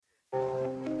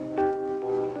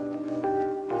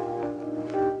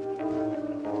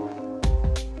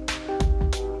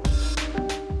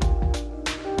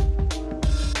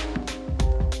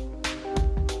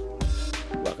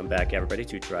back, everybody,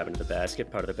 to Drive Into the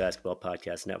Basket, part of the Basketball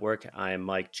Podcast Network. I am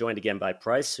Mike, joined again by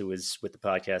Bryce, who was with the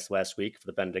podcast last week for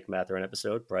the Benedict Mathurin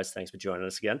episode. Bryce, thanks for joining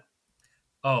us again.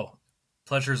 Oh,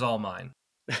 pleasure's all mine.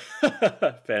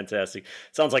 Fantastic.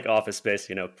 Sounds like Office Space,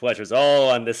 pleasure's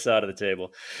all on this side of the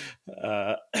table.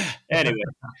 Anyway,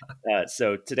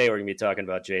 so today we're going to be talking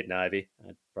about Jaden Ivey,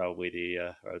 probably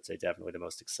or I would say definitely the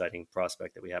most exciting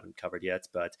prospect that we haven't covered yet.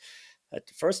 But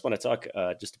first, I want to talk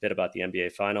just a bit about the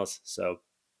NBA Finals. So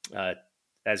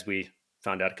as we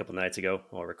found out a couple nights ago,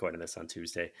 while we're recording this on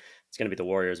Tuesday, it's going to be the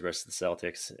Warriors versus the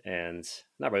Celtics, and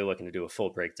not really looking to do a full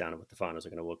breakdown of what the finals are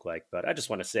going to look like. But I just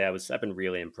want to say I've been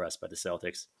really impressed by the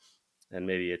Celtics, and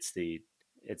maybe it's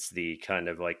the kind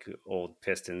of like old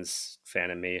Pistons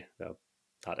fan in me, though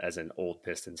not as an old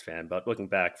Pistons fan, but looking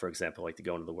back, for example, like the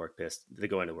going to work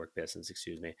Pistons,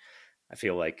 excuse me. I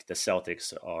feel like the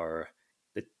Celtics are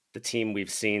the team we've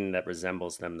seen that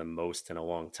resembles them the most in a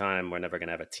long time. We're never going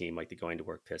to have a team like the going to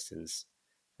work Pistons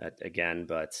again,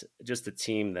 but just a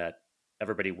team that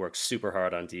everybody works super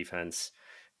hard on defense.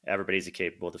 Everybody's a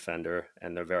capable defender,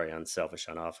 and they're very unselfish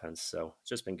on offense. So it's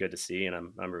just been good to see, and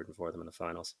I'm rooting for them in the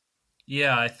finals.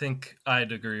 Yeah, I think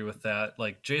I'd agree with that.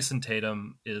 Like, Jason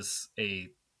Tatum is a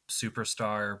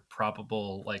superstar,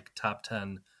 probable like top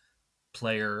 10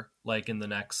 player like in the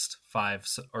next 5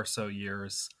 or so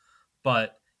years.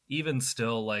 But even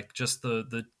still, like, just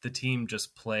the team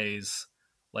just plays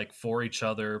like for each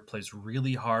other, plays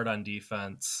really hard on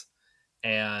defense,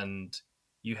 and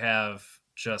you have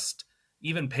just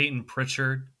even Peyton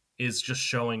Pritchard is just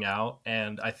showing out,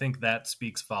 and I think that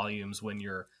speaks volumes when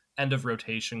your end of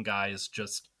rotation guy is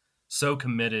just so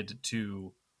committed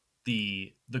to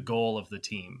the goal of the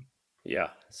team.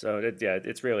 Yeah, so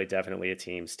it's really definitely a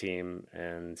team's team,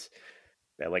 and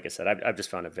like I said, I've just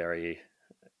found it very,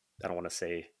 I don't want to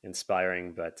say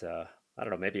inspiring, but I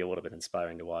don't know, maybe a little bit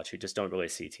inspiring to watch. You just don't really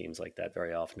see teams like that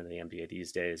very often in the NBA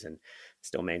these days, and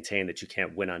still maintain that you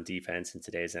can't win on defense in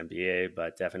today's NBA.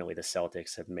 But definitely the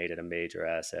Celtics have made it a major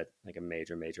asset, like a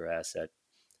major asset.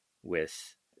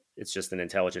 With it's just an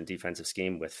intelligent defensive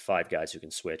scheme with 5 guys who can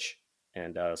switch,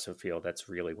 and I also feel that's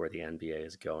really where the NBA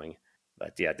is going.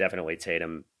 But yeah, definitely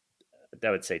Tatum, I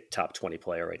would say top 20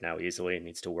 player right now easily.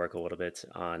 Needs to work a little bit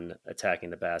on attacking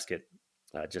the basket,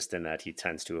 just in that he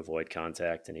tends to avoid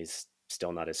contact, and he's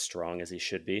still not as strong as he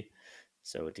should be.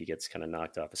 So he gets kind of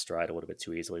knocked off his stride a little bit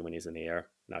too easily when he's in the air.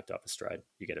 Knocked off his stride.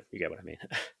 You get it. You get what I mean.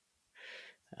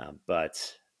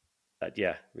 But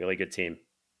yeah, really good team.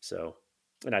 So,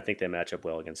 and I think they match up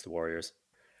well against the Warriors.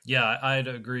 Yeah, I'd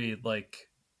agree. Like,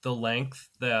 the length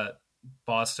that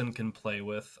Boston can play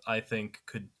with, I think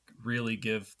could really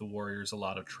give the Warriors a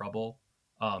lot of trouble.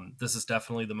 This is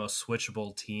definitely the most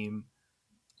switchable team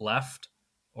left,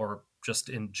 or just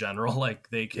in general. Like,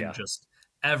 they can just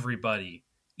everybody,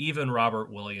 even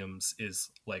Robert Williams is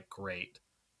like great.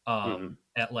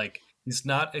 At like, he's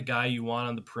not a guy you want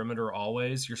on the perimeter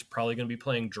always. You're probably going to be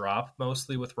playing drop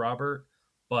mostly with Robert,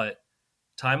 but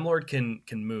Time Lord can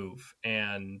move,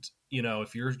 and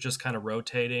if you're just kind of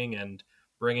rotating and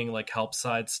bringing like help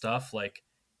side stuff, like,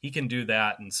 he can do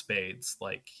that in spades.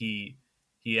 Like, you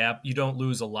don't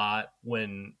lose a lot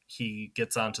when he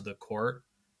gets onto the court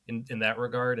in that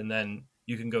regard. And then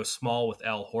you can go small with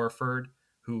Al Horford,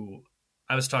 who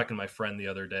I was talking to my friend the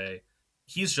other day.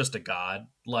 He's just a god.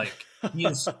 Like, he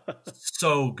is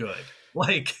so good.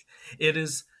 Like, he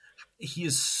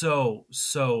is so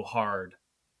hard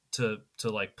to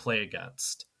like play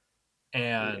against.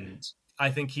 And I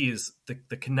think he's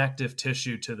the connective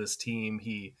tissue to this team.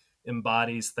 He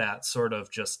embodies that sort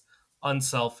of just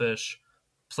unselfish,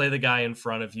 play the guy in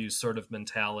front of you sort of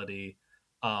mentality.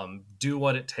 Do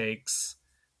what it takes.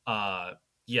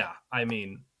 Yeah, I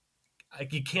mean,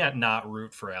 you can't not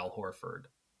root for Al Horford.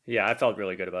 Yeah, I felt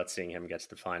really good about seeing him get to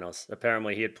the finals.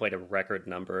 Apparently, he had played a record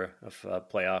number of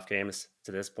playoff games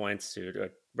to this point.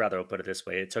 Rather, I'll put it this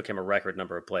way. It took him a record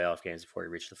number of playoff games before he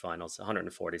reached the finals,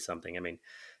 140 something. I mean,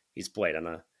 he's played I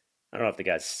don't know if the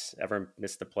guy's ever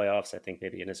missed the playoffs. I think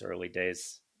maybe in his early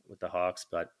days with the Hawks.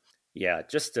 But yeah,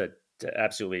 just to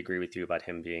absolutely agree with you about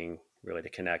him being really the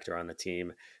connector on the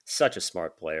team. Such a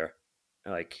smart player.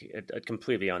 Like,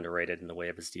 completely underrated in the way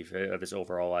of his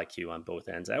overall IQ on both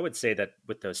ends. I would say that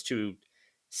with those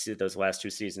last 2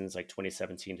 seasons, like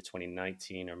 2017 to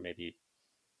 2019, or maybe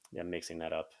mixing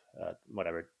that up,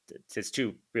 whatever. It's his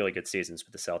 2 really good seasons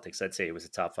with the Celtics. I'd say he was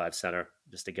a top 5 center,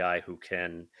 just a guy who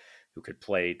could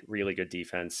play really good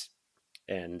defense,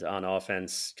 and on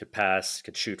offense could pass,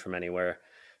 could shoot from anywhere,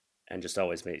 and just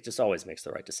always makes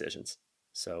the right decisions.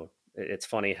 So it's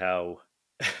funny how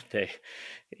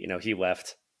he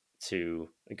left to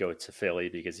go to Philly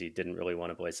because he didn't really want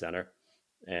to play center.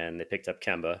 and they picked up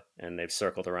Kemba, and they've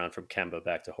circled around from Kemba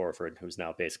back to Horford, who's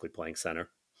now basically playing center.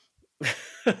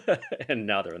 And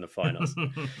now they're in the finals,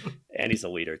 and he's a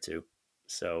leader too.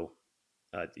 So,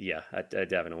 yeah, I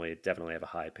definitely have a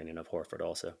high opinion of Horford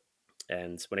also.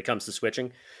 And when it comes to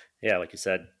switching, yeah, like you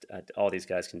said, all these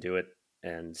guys can do it,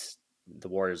 and the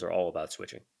Warriors are all about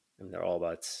switching. I mean, they're all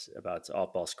about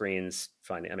off ball screens.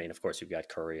 Finding, I mean, of course, you've got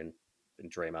Curry and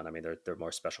Draymond. I mean, they're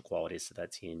more special qualities to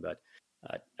that team, but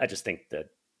I just think that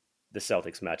the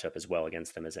Celtics match up as well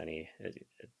against them as any,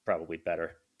 probably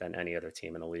better than any other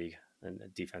team in the league, and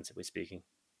defensively speaking.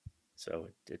 So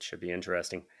it should be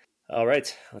interesting. All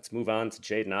right, let's move on to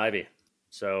Jaden Ivey.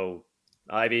 So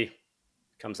Ivey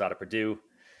comes out of Purdue,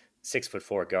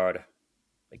 6'4" guard.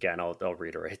 Again, I'll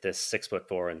reiterate this: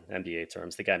 6'4" in NBA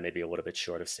terms. The guy may be a little bit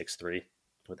short of 6'3"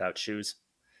 without shoes.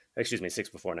 Excuse me,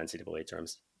 6'4" in NCAA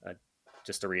terms.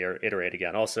 Just to reiterate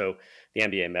again, also the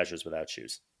NBA measures without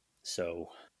shoes. So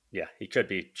yeah, he could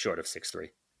be short of 6'3",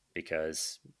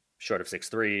 because short of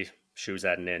 6'3", shoes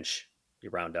at an inch, you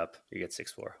round up, you get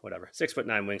 6'4", whatever. 6'9"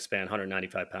 wingspan,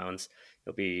 195 pounds.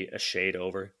 He'll be a shade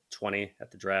over 20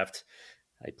 at the draft.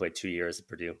 He played 2 years at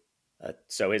Purdue.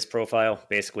 So his profile,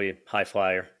 basically high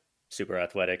flyer, super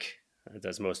athletic,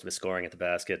 does most of his scoring at the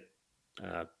basket,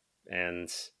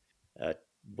 and a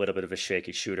little bit of a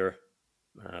shaky shooter,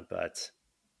 but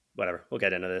whatever, we'll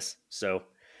get into this. So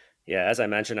yeah, as I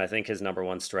mentioned, I think his number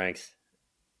one strength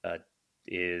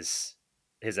is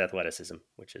his athleticism,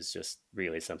 which is just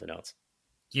really something else.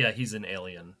 Yeah, he's an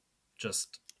alien.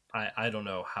 Just I don't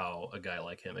know how a guy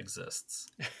like him exists.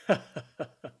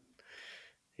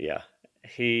 Yeah,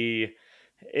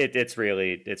 it's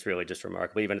really just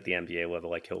remarkable. Even at the NBA level,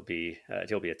 like he'll be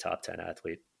a top 10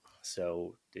 athlete.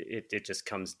 So it just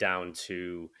comes down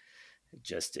to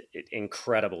just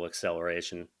incredible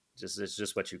acceleration. It's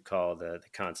just what you call the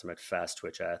consummate fast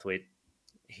twitch athlete.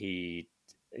 He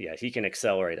can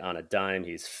accelerate on a dime.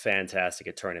 He's fantastic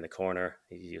at turning the corner.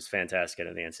 He was fantastic at it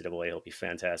in the NCAA. He'll be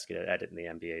fantastic at it in the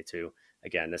NBA too.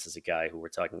 Again, this is a guy who we're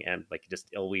talking like just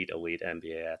elite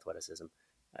NBA athleticism.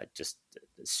 Just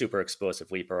super explosive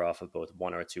leaper off of both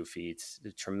 1 or 2 feet.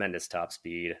 Tremendous top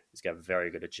speed. He's got very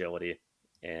good agility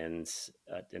and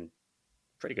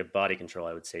pretty good body control,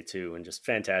 I would say too, and just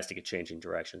fantastic at changing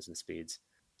directions and speeds.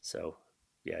 So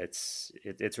yeah, it's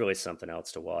really something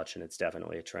else to watch, and it's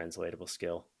definitely a translatable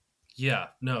skill. Yeah,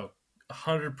 no,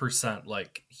 100%.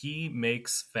 Like, he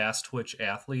makes fast twitch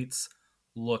athletes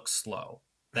look slow.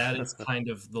 That is kind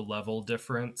of the level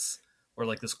difference, or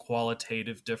like this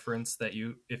qualitative difference that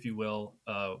you, if you will,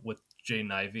 with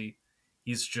Jaden Ivey.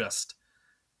 He's just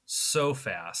so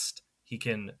fast. He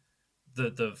can.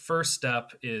 The first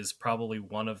step is probably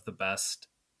one of the best.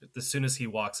 As soon as he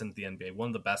walks into the NBA, one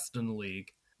of the best in the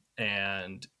league,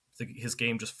 and his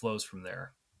game just flows from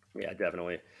there. Yeah,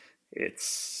 definitely.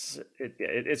 It's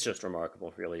just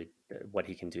remarkable, really, what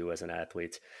he can do as an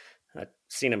athlete. I've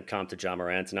seen him comp to John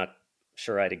Morant. Not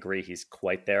sure I'd agree he's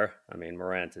quite there. I mean,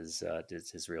 Morant is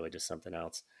really just something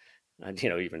else. And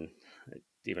even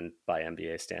by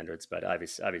NBA standards, but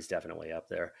Ivey's definitely up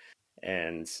there.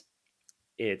 And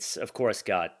it's of course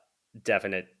got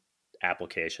definite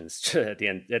applications at the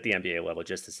NBA level,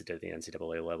 just as it did at the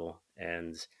NCAA level,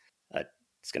 and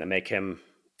it's going to make him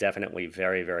definitely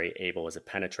very, very able as a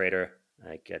penetrator.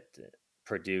 Like at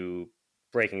Purdue,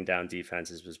 breaking down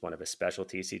defenses was one of his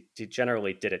specialties. He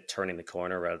generally did it turning the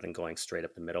corner rather than going straight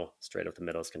up the middle. Straight up the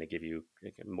middle is going to give you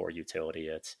more utility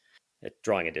at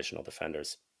drawing additional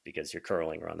defenders, because you're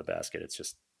curling around the basket. It's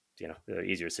just, there are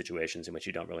easier situations in which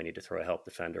you don't really need to throw a help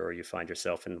defender, or you find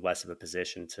yourself in less of a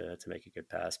position to make a good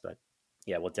pass. But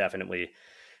yeah, well, definitely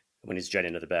when he's jetting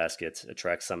into the basket,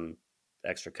 attract some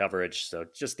extra coverage. So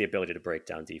just the ability to break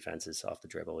down defenses off the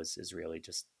dribble is really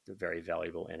just very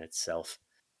valuable in itself.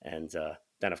 And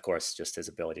then, of course, just his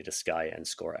ability to sky and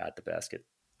score at the basket.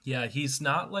 Yeah, he's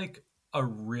not like a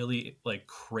really like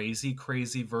crazy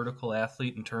vertical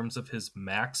athlete in terms of his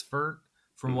max vert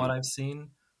from what I've seen,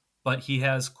 but he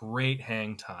has great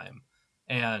hang time,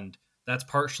 and that's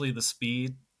partially the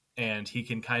speed, and he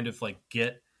can kind of like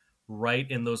get right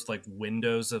in those like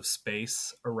windows of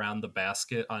space around the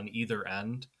basket on either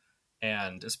end,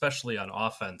 and especially on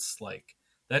offense, like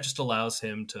that just allows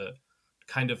him to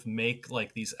kind of make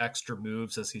like these extra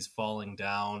moves as he's falling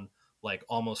down, like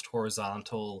almost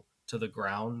horizontal to the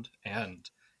ground, and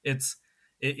it's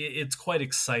quite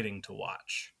exciting to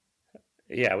watch.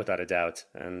 Yeah, without a doubt.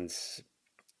 And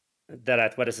that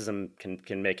athleticism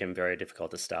can make him very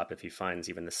difficult to stop if he finds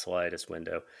even the slightest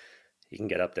window. He can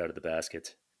get up there to the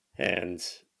basket. And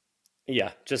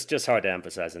yeah, just hard to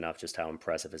emphasize enough just how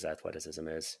impressive his athleticism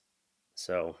is.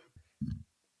 So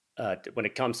When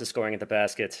it comes to scoring at the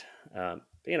basket,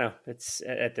 it's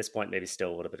at this point maybe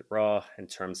still a little bit raw in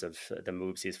terms of the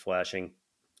moves he's flashing,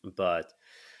 but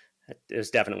there's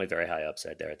definitely very high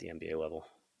upside there at the NBA level.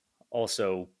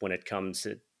 Also, when it comes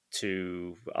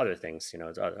to other things,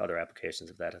 other applications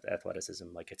of that athleticism,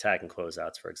 like attack and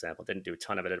closeouts, for example, didn't do a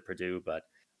ton of it at Purdue, but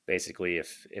basically,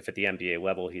 if at the NBA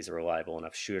level he's a reliable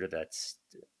enough shooter that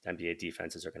NBA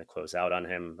defenses are going to close out on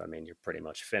him, I mean, you're pretty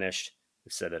much finished.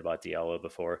 We've said that about Diallo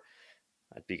before,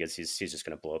 because he's just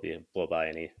going to blow by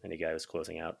any guy who's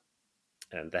closing out,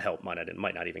 and the help might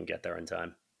not even get there in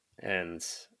time. And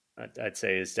I'd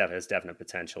say has definite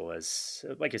potential. As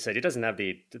like you said, he doesn't have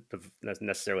the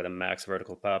necessarily the max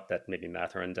vertical pop that maybe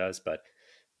Mathurin does, but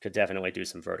could definitely do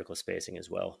some vertical spacing as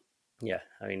well. Yeah,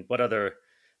 I mean, what other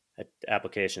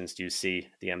applications do you see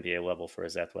at the NBA level for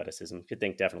his athleticism? You could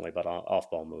think definitely about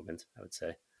off-ball movement, I would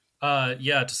say.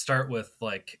 Yeah, to start with,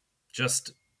 like,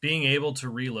 just being able to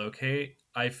relocate,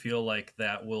 I feel like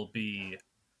that will be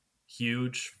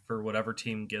huge for whatever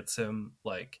team gets him.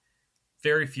 Like,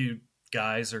 very few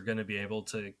guys are going to be able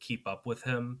to keep up with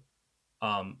him.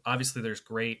 Obviously, there's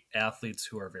great athletes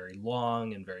who are very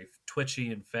long and very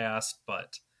twitchy and fast,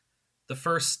 but the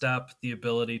first step, the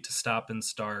ability to stop and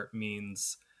start,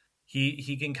 means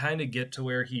he can kind of get to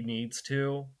where he needs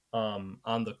to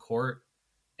on the court.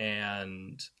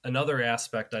 And another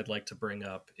aspect I'd like to bring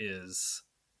up is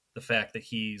the fact that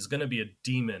he's going to be a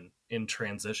demon in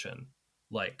transition.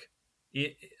 Like,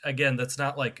 again, that's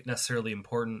not like necessarily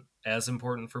as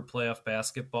important for playoff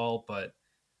basketball, but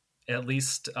at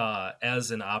least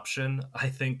as an option, I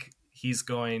think he's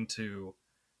going to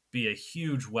be a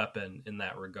huge weapon in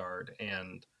that regard,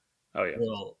 and Oh yeah,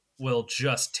 will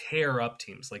just tear up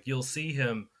teams. Like, you'll see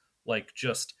him like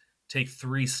just take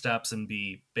 3 steps and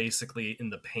be basically in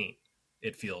the paint.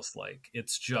 It feels like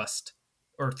it's just,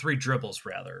 or 3 dribbles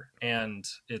rather, and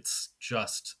it's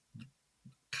just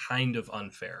kind of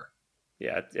unfair.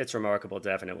 yeah, it's remarkable.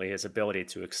 Definitely his ability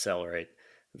to accelerate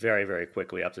very very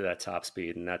quickly up to that top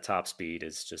speed, and that top speed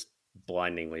is just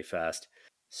blindingly fast.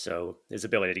 So his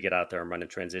ability to get out there and run in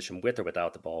transition with or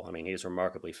without the ball. I mean, he's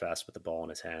remarkably fast with the ball in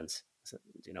his hands. So,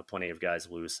 plenty of guys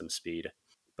lose some speed,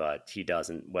 but he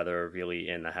doesn't, whether really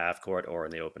in the half court or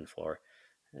in the open floor.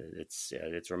 It's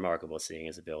remarkable seeing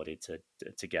his ability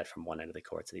to get from one end of the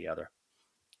court to the other.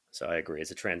 So I agree. As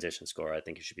a transition scorer, I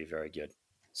think he should be very good.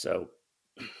 So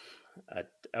I,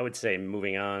 I would say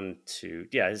moving on to,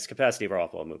 yeah, his capacity for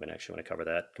off ball movement. Actually, want to cover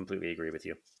that. Completely agree with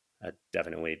you.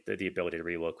 Definitely the ability to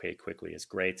relocate quickly is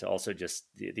great. Also, just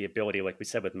the ability, like we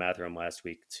said with Mathurin last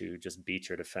week, to just beat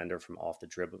your defender from off the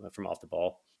dribble, from off the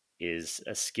ball, is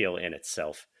a skill in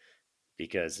itself,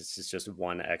 because it's just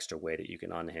one extra way that you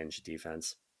can unhinge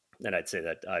defense. And I'd say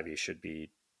that Ivy should be,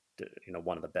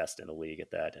 one of the best in the league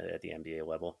at that at the NBA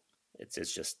level. It's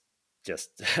just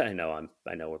I know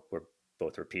we're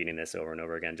both repeating this over and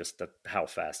over again, just how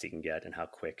fast he can get and how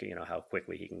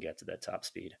quickly he can get to that top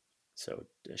speed. So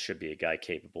it should be a guy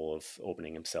capable of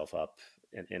opening himself up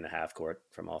in the half court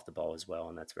from off the ball as well,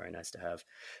 and that's very nice to have.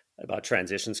 About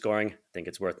transition scoring, I think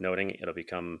it's worth noting it'll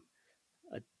become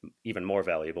even more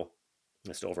valuable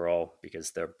just overall,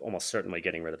 because they're almost certainly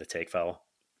getting rid of the take foul.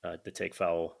 The take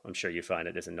foul, I'm sure you find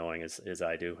it as annoying as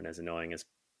I do, and as annoying as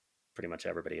pretty much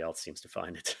everybody else seems to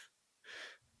find it.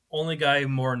 Only guy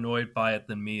more annoyed by it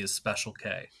than me is Special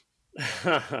K.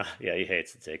 Yeah, he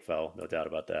hates the take foul, no doubt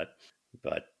about that.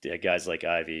 But yeah, guys like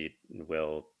Ivy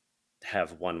will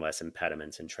have one less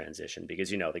impediment in transition, because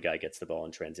the guy gets the ball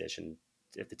in transition.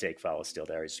 If the take foul is still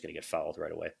there, he's just going to get fouled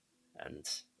right away. And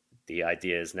the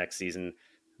idea is next season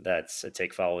that's a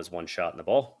take foul is one shot in the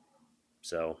ball.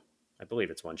 So I believe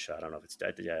it's one shot. I don't know if it's,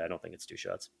 yeah, I don't think it's 2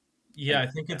 shots. Yeah, I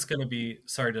think it's going to be.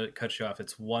 Sorry to cut you off.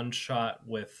 It's one shot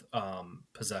with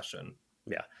possession.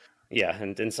 Yeah. Yeah.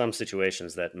 And in some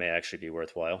situations that may actually be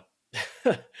worthwhile.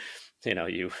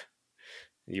 You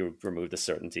you remove the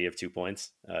certainty of 2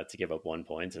 points to give up 1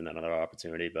 point and then another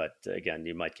opportunity. But again,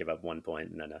 you might give up 1 point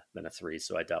and then a three.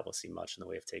 So I doubt we'll see much in the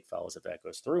way of take fouls if that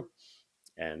goes through.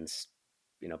 And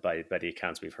by the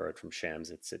accounts we've heard from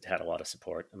Shams, it had a lot of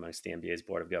support amongst the NBA's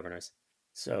board of governors.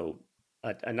 So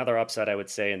another upside, I would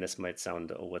say, and this might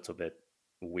sound a little bit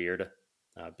weird,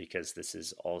 because this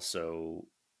is also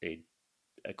a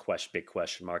big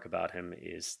question mark about him,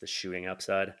 is the shooting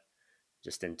upside,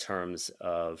 just in terms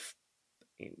of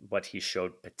what he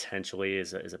showed potentially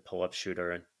as a pull-up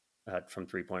shooter from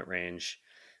 3-point range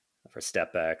for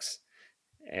step backs,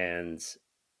 and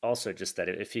also just that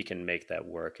if he can make that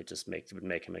work, it would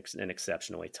make him an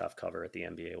exceptionally tough cover at the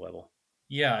NBA level.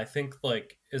 Yeah, I think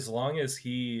like as long as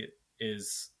he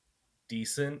is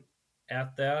decent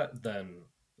at that, then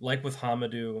like with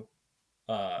Hamadou,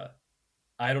 uh,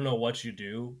 I don't know what you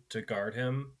do to guard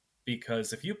him,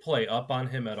 because if you play up on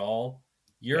him at all,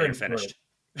 Yeah, you're you're in for finished.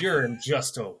 you're in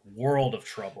just a world of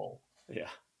trouble. Yeah,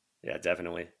 yeah,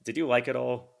 definitely. Did you like it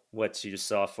all? What you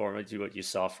saw for him? What you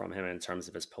saw from him in terms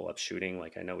of his pull-up shooting?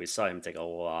 Like I know we saw him take a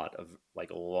lot of like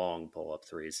long pull-up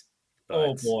threes, Oh but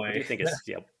what do boy. you think is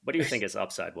What do you think his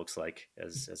upside looks like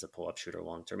as a pull-up shooter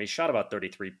long term? He shot about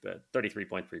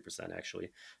 33.3%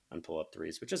 actually on pull-up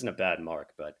threes, which isn't a bad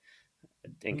mark, but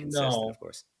inconsistent, of No.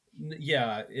 course.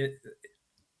 Yeah,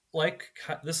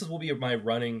 this will be my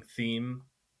running theme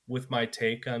with my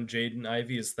take on Jaden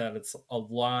Ivey, is that it's a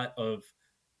lot of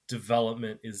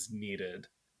development is needed.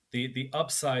 The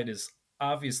upside is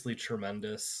obviously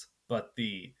tremendous, but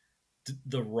the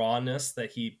rawness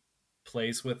that he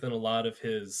plays with in a lot of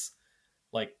his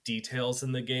like details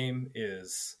in the game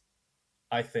is,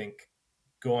 I think,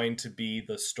 going to be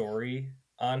the story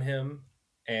on him.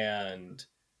 And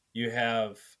you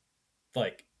have,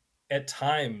 like, at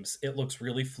times it looks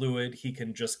really fluid. He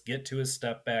can just get to his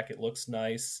step back. It looks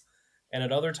nice. And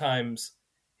at other times,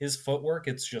 his footwork,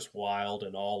 it's just wild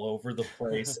and all over the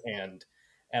place. And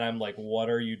I'm like, what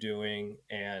are you doing?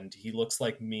 And he looks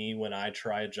like me when I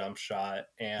try a jump shot.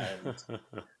 And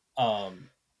um,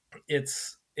 it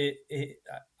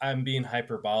I'm being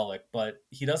hyperbolic, but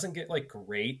he doesn't get like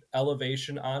great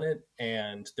elevation on it,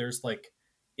 and there's like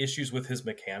issues with his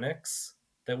mechanics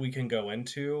that we can go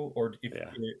into, or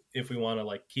Yeah, if we want to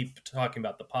like keep talking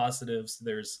about the positives,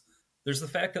 there's the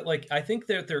fact that like I think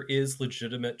that there is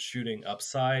legitimate shooting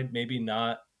upside, maybe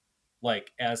not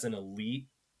like as an elite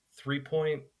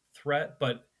 3-point threat,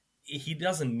 but he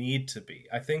doesn't need to be.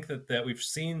 I think that we've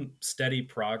seen steady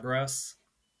progress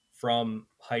from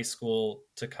high school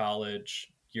to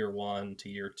college, year one to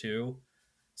year two.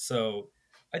 So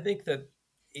I think that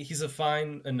he's a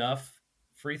fine enough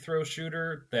free throw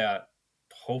shooter that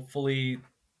hopefully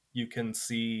you can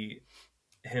see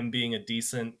him being a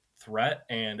decent threat.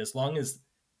 And as long as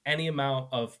any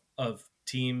amount of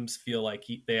teams feel like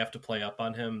they have to play up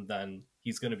on him, then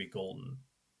he's going to be golden.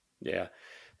 yeah.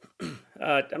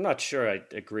 I'm not sure I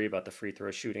agree about the free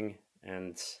throw shooting,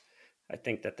 and I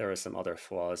think that there are some other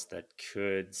flaws that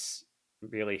could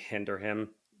really hinder him,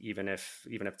 even if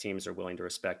teams are willing to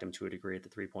respect him to a degree at the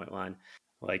 3 point line.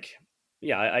 Like,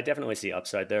 yeah, I definitely see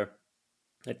upside there.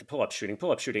 Like the pull up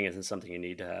shooting isn't something you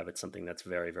need to have. It's something that's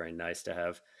very very nice to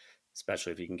have,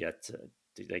 especially if you can get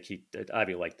like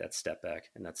Ivy liked that step back,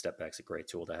 and that step back's a great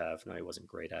tool to have. No, he wasn't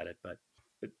great at it, but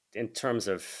in terms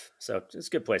of so it's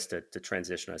a good place to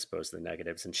transition, I suppose, to the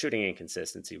negatives. And shooting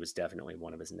inconsistency was definitely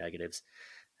one of his negatives.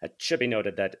 It should be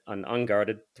noted that on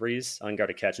unguarded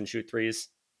catch and shoot threes,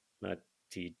 uh,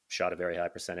 he shot a very high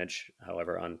percentage.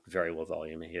 However, on very low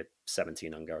volume, he hit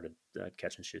 17 unguarded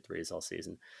catch and shoot threes all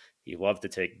season. He loved to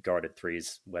take guarded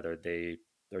threes, whether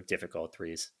they're difficult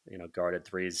threes, guarded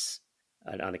threes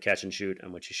on the catch and shoot,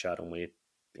 on which he shot only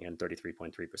and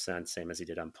 33.3%, same as he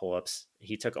did on pull-ups.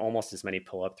 He took almost as many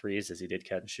pull-up threes as he did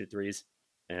catch and shoot threes,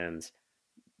 and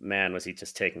man, was he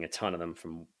just taking a ton of them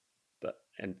from, but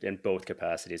in both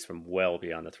capacities from well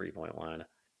beyond the 3 point line,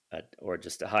 or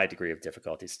just a high degree of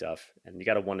difficulty stuff. And you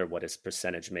got to wonder what his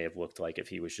percentage may have looked like if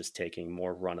he was just taking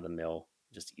more run of the mill,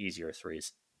 just easier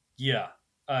threes. Yeah,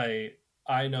 I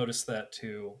noticed that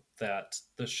too. That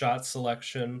the shot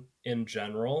selection in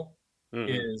general Mm-hmm.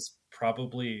 is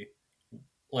probably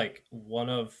like one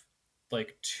of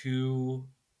like two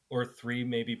or three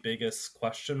maybe biggest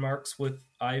question marks with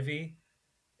Ivy,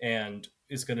 and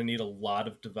is going to need a lot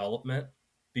of development,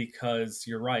 because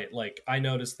you're right. Like I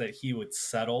noticed that he would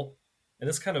settle, and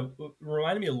this kind of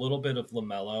reminded me a little bit of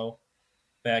LaMelo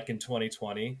back in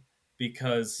 2020,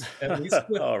 because at least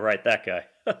with Oh, right, that guy.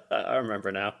 I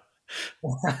remember now.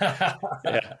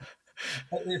 Yeah.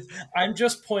 I'm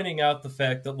just pointing out the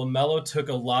fact that LaMelo took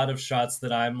a lot of shots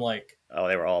that I'm Oh,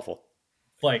 they were awful.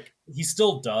 like he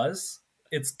still does.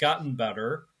 It's gotten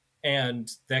better,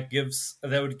 and that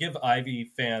would give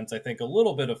Ivy fans, I think, a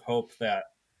little bit of hope that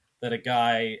a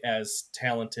guy as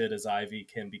talented as Ivy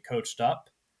can be coached up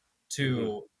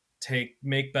Mm-hmm. to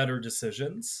make better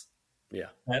decisions. Yeah.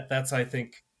 That's I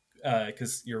think,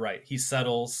 because you're right, he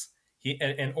settles,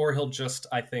 or he'll just,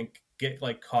 I think, get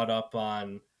like caught up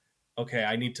on, okay,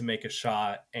 I need to make a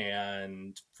shot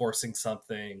and forcing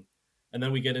something. And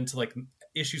then we get into like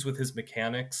issues with his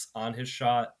mechanics on his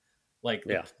shot. Like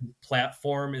the Yeah.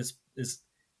 platform is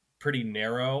pretty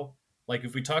narrow. Like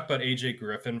if we talk about AJ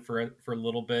Griffin for a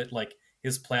little bit, like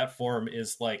his platform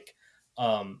is like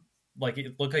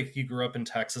it looked like he grew up in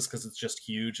Texas because it's just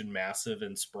huge and massive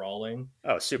and sprawling.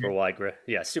 Oh, super wide.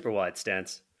 Yeah, super wide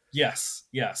stance. Yes,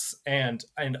 yes, and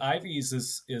Ivy's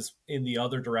is in the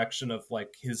other direction of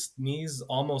like his knees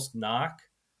almost knock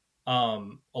a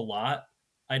lot.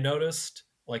 I noticed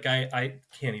like I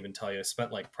can't even tell you. I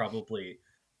spent like probably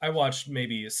I watched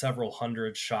maybe several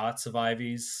hundred shots of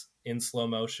Ivy's in slow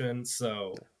motion.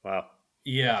 So Wow.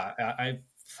 yeah,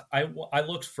 I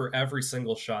looked for every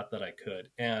single shot that I could,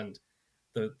 and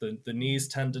the knees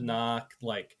tend to knock.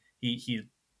 Like he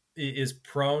is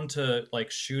prone to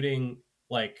like shooting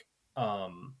like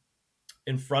um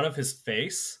in front of his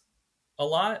face a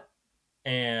lot,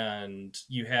 and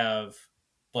you have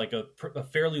like a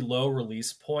fairly low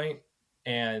release point,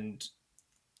 and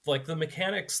like the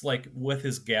mechanics like with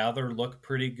his gather look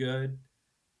pretty good,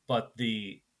 but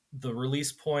the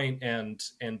release point and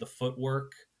the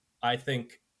footwork I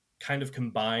think kind of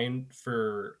combined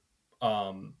for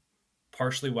um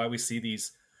partially why we see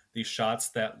these shots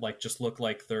that like just look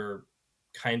like they're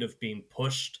kind of being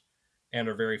pushed and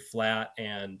are very flat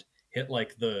and hit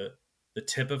like the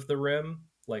tip of the rim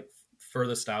like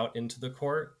furthest out into the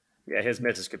court. Yeah, his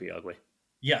misses could be ugly.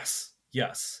 Yes,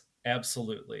 yes,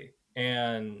 absolutely.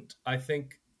 And I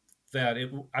think that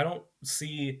I don't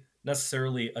see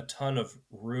necessarily a ton of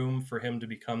room for him to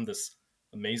become this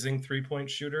amazing 3-point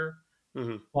shooter,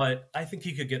 Hmm. but I think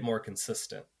he could get more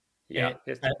consistent. Yeah,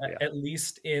 And yeah, at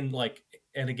least in like,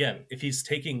 and again, if he's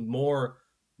taking more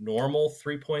normal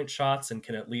 3-point shots and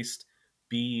can at least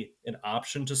be an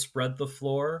option to spread the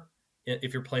floor,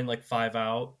 if you're playing like 5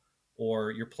 out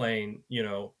or you're playing,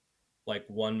 like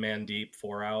one man deep,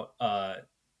 4 out,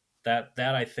 that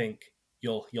I think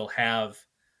you'll have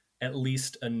at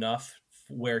least enough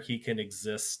where he can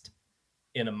exist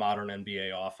in a modern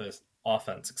NBA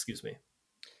offense. Excuse me.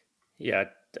 yeah.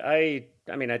 I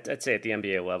mean, I'd say at the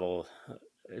NBA level,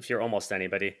 if you're almost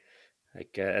anybody,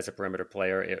 like as a perimeter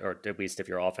player, or at least if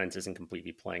your offense isn't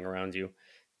completely playing around you,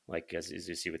 like as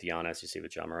you see with Giannis, you see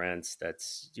with John Morant,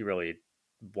 that's you really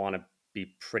want to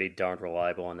be pretty darn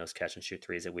reliable on those catch and shoot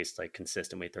threes, at least like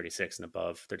consistently 36 and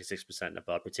above, 36% and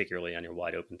above, particularly on your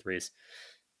wide open threes.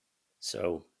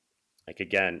 So like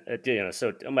again,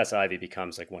 so unless Ivy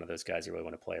becomes like one of those guys you really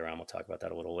want to play around, we'll talk about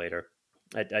that a little later.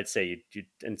 I'd say you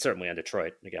and certainly on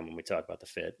Detroit, again, when we talk about the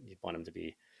fit, you want him to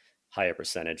be higher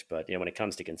percentage. But when it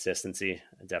comes to consistency,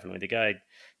 definitely the guy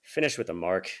finished with a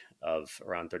mark of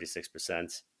around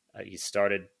 36%. He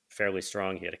started fairly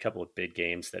strong. He had a couple of big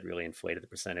games that really inflated the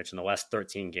percentage. In the last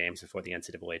 13 games before the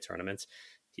NCAA tournament,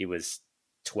 he was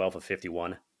 12 of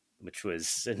 51, which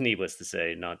was needless to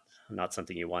say not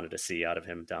something you wanted to see out of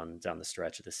him down the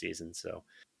stretch of the season. So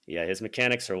yeah, his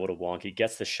mechanics are a little wonky.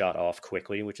 Gets the shot off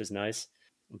quickly, which is nice,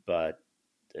 but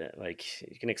like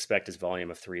you can expect his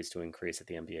volume of threes to increase at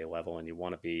the NBA level, and you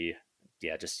want to be,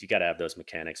 yeah, just you got to have those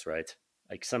mechanics right.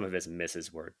 Like some of his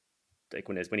misses were like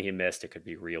when he missed, it could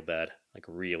be real bad, like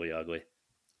really ugly.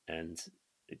 And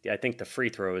I think the free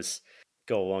throws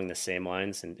go along the same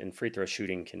lines, and free throw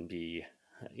shooting can be,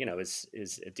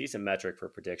 is a decent metric for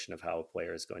prediction of how a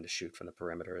player is going to shoot from the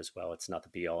perimeter as well. It's not the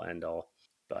be all end all,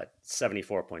 but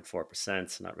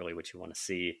 74.4%, not really what you want to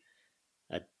see.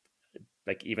 Uh,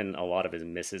 like even a lot of his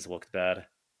misses looked bad,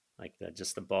 like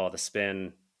just the ball, the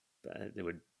spin, it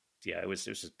would, yeah, it was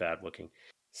just bad looking.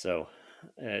 So,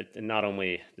 not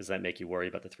only does that make you worry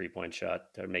about the 3-point shot,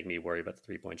 or make me worry about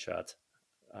the 3-point shot,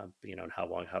 and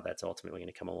how that's ultimately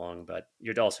going to come along, but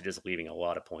you're also just leaving a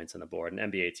lot of points on the board,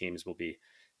 and NBA teams will be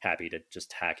happy to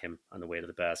just hack him on the way to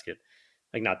the basket,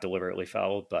 like not deliberately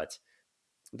foul, but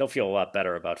they'll feel a lot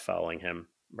better about fouling him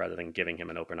rather than giving him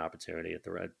an open opportunity at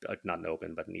the rim, not an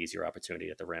open, but an easier opportunity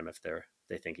at the rim if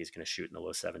they think he's going to shoot in the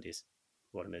low 70s,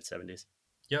 low to mid 70s.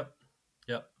 Yep.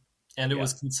 Yep. And it Yeah,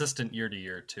 was consistent year to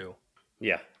year too.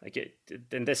 yeah. Like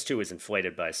and this too is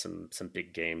inflated by some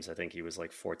big games. I think he was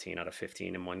like 14 out of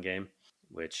 15 in one game,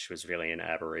 which was really an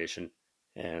aberration.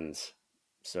 And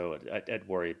so I'd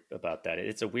worry about that.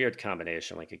 It's a weird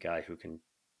combination, like a guy who can.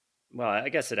 Well, I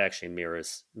guess it actually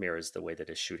mirrors the way that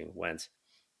his shooting went,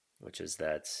 which is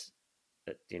that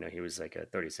he was like a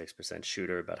 36%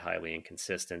 shooter, but highly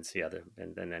inconsistent. Yeah,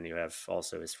 and then you have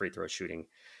also his free throw shooting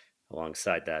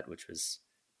alongside that, which was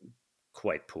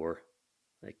quite poor,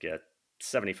 like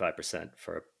 75%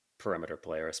 for a perimeter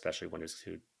player, especially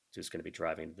who's going to be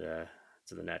driving to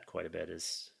the net quite a bit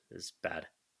is bad,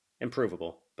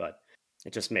 improvable, but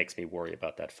it just makes me worry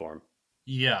about that form.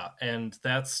 Yeah, and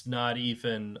that's not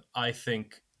even I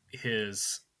think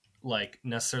his like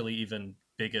necessarily even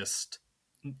biggest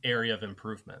area of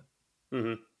improvement.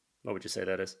 Hmm. What would you say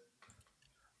that is?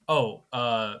 Oh,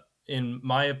 in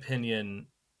my opinion,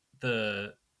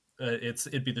 the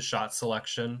it'd be the shot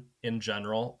selection in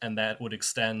general, and that would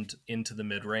extend into the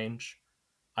mid range.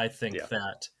 I think Yeah,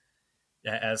 that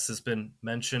as has been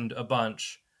mentioned a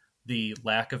bunch, the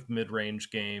lack of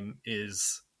mid-range game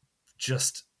is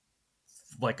just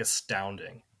like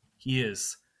astounding. He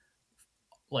is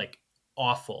like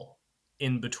awful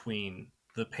in between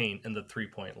the paint and the 3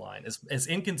 point line. As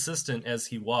inconsistent as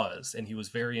he was, and he was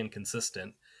very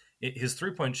inconsistent, his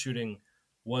 3 point shooting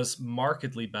was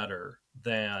markedly better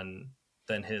than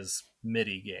his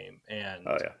midi game. Oh And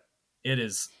yeah, it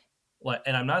is like,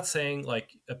 and I'm not saying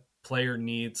like a player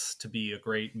needs to be a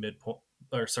great mid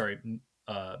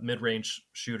range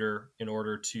shooter in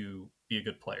order to be a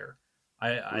good player. I,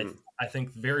 I mm, I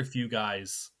think very few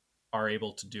guys are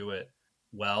able to do it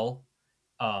well.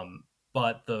 Um,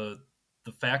 but the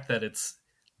fact that it's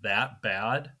that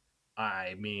bad,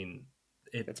 I mean,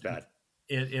 it it's bad.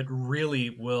 it really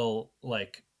will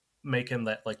like make him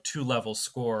that like 2 level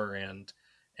scorer, and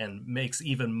makes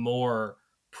even more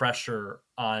pressure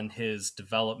on his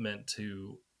development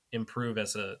to improve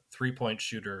as a 3 point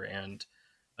shooter. And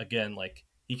again, like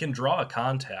he can draw a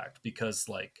contact because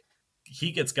like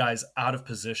he gets guys out of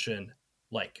position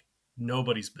like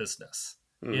nobody's business.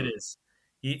 It Mm, is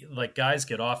he like guys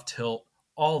get off tilt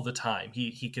all the time.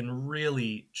 He can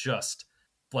really just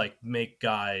like make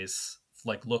guys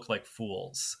like look like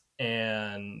fools.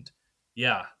 And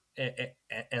yeah,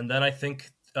 and then I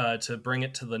think to bring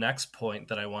it to the next point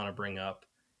that I want to bring up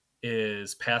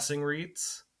is passing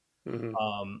reads. mm-hmm.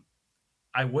 Um,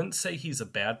 I wouldn't say he's a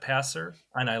bad passer,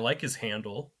 and I like his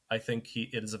handle. I think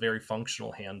it is a very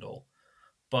functional handle,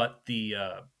 but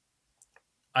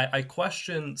I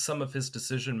question some of his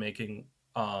decision making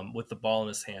with the ball in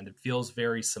his hand. It feels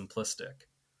very simplistic.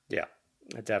 Yeah,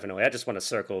 definitely. I just want to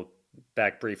circle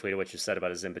back briefly to what you said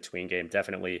about his in between game.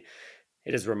 Definitely,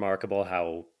 it is remarkable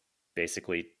how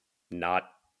basically not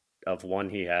of one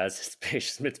he has.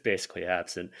 It's basically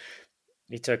absent.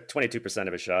 He took 22%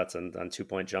 of his shots on 2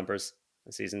 point jumpers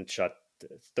this season, shot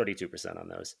 32% on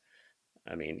those.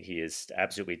 I mean, he was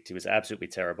absolutely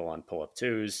terrible on pull up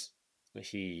twos.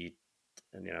 He,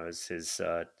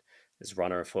 his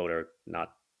runner floater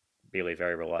not really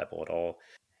very reliable at all.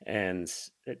 And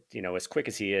as quick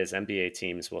as he is, NBA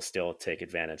teams will still take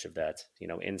advantage of that.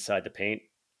 Inside the paint,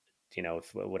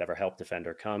 if whatever help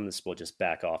defender comes, we'll just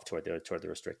back off toward the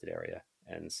restricted area,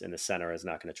 and in the center is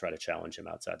not going to try to challenge him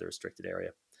outside the restricted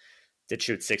area. Did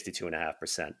shoot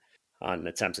 62.5% on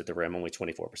attempts at the rim, only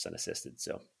 24% assisted.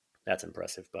 So that's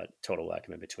impressive, but total lack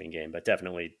of in between game. But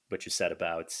definitely what you said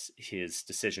about his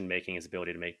decision making, his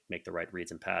ability to make the right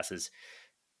reads and passes.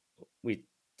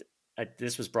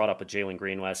 This was brought up with Jalen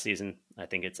Green last season. I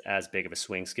think it's as big of a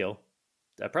swing skill,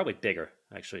 probably bigger,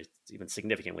 actually, even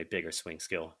significantly bigger swing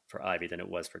skill for Ivy than it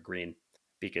was for Green,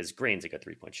 because Green's a good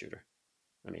 3 point shooter.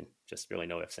 I mean, just really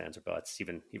no ifs, ands, or buts.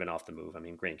 Even off the move, I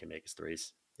mean, Green can make his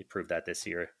threes. He proved that this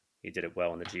year. He did it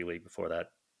well in the G League before that,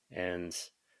 and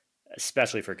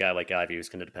especially for a guy like Ivy, who's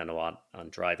going to depend a lot on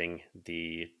driving,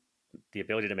 the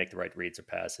ability to make the right reads or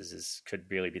passes could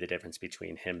really be the difference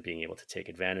between him being able to take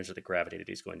advantage of the gravity that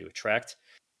he's going to attract,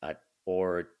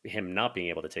 or him not being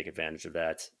able to take advantage of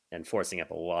that and forcing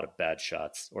up a lot of bad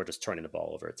shots or just turning the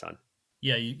ball over a ton.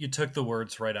 Yeah, you took the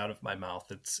words right out of my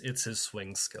mouth. It's his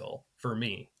swing skill for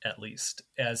me, at least,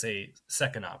 as a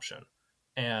second option.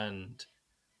 And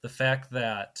the fact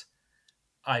that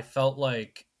I felt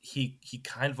like he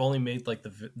kind of only made like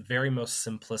the very most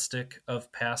simplistic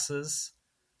of passes.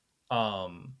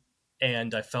 Um,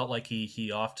 and I felt like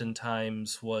he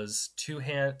oftentimes was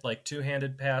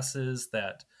two-handed passes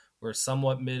that were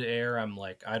somewhat midair. I'm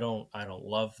like, I don't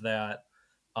love that.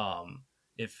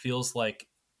 It feels like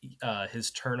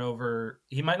his turnover.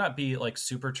 He might not be like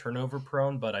super turnover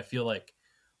prone, but I feel like,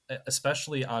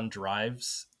 especially on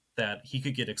drives, that he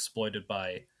could get exploited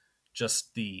by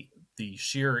just the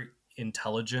sheer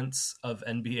intelligence of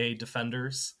NBA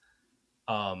defenders,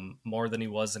 more than he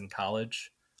was in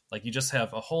college. Like you just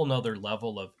have a whole nother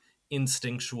level of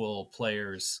instinctual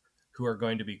players who are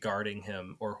going to be guarding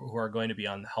him, or who are going to be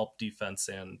on the help defense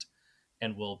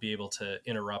and will be able to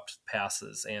interrupt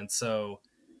passes. And so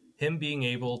him being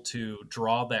able to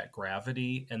draw that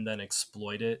gravity and then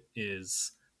exploit it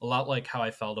is a lot like how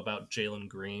I felt about Jalen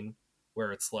Green,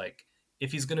 where it's like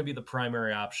if he's going to be the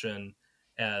primary option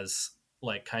as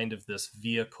like kind of this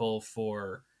vehicle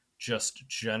for just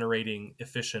generating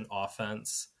efficient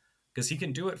offense, because he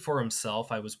can do it for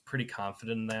himself. I was pretty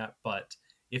confident in that. But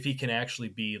if he can actually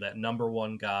be that number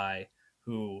one guy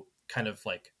who kind of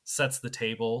like sets the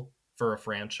table for a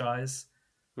franchise,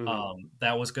 Mm-hmm.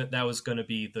 that was good. That was going to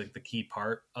be the key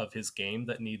part of his game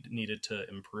that needed to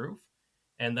improve.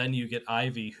 And then you get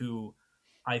Ivy, who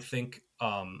I think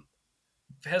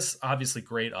has obviously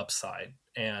great upside.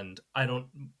 And I don't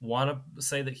want to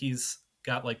say that he's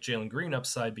got like Jalen Green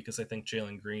upside because I think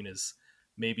Jalen Green is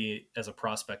maybe as a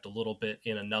prospect a little bit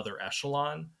in another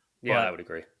echelon. Yeah, I But would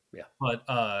agree.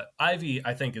 Yeah. Ivy,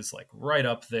 I think, is like right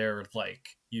up there.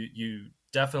 Like you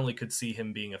definitely could see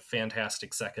him being a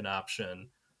fantastic second option,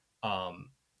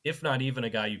 um, if not even a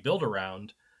guy you build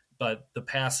around. But the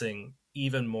passing,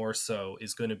 even more so,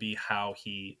 is going to be how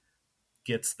he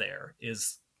gets there.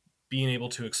 Is being able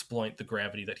to exploit the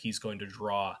gravity that he's going to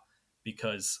draw,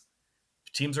 because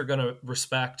teams are going to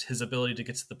respect his ability to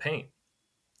get to the paint,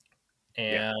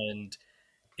 Yeah. and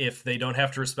if they don't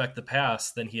have to respect the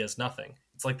pass, then he has nothing.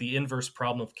 It's like the inverse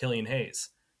problem of Killian Hayes.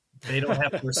 They don't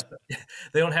have to respect,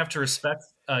 they don't have to respect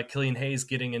Killian Hayes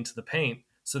getting into the paint,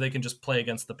 so they can just play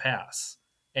against the pass.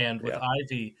 And with Yeah.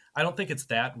 Ivy, I don't think it's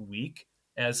that weak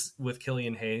as with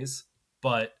Killian Hayes,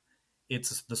 but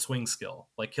it's the swing skill.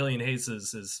 Like Killian Hayes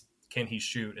is can he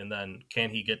shoot, and then can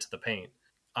he get to the paint?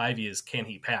 Ivy is can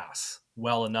he pass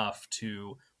well enough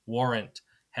to warrant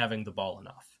having the ball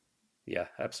enough. Yeah,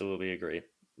 absolutely agree.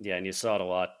 Yeah, and you saw it a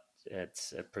lot at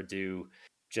Purdue.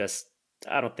 Just,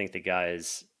 I don't think the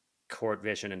guy's court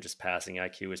vision and just passing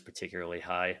IQ is particularly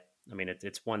high. I mean,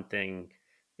 it's one thing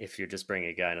if you're just bringing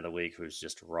a guy into the league who's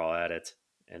just raw at it,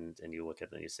 and you look at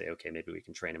it and you say, okay, maybe we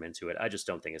can train him into it. I just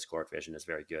don't think his court vision is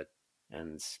very good,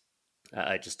 and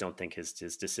I just don't think his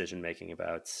decision making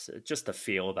about just the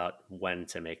feel about when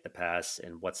to make the pass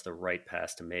and what's the right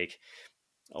pass to make,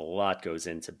 a lot goes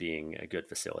into being a good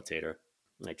facilitator.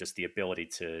 Like just the ability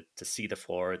to see the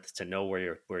floor, to know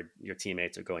where your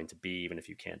teammates are going to be, even if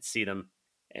you can't see them,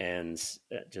 and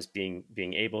just being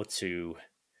able to,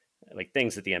 like,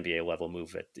 things at the NBA level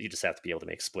move it. You just have to be able to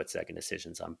make split second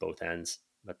decisions on both ends,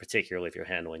 but particularly if you're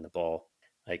handling the ball,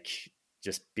 like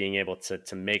just being able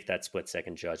to make that split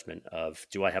second judgment of,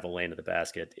 do I have a lane to the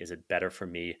basket? Is it better for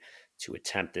me to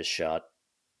attempt this shot,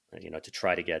 to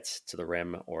try to get to the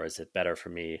rim, or is it better for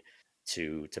me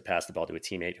to pass the ball to a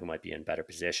teammate who might be in better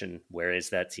position? Where is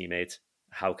that teammate?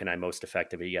 How can I most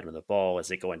effectively get him the ball?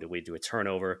 Is it going to lead to a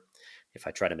turnover if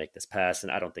I try to make this pass?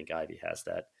 And I don't think Ivy has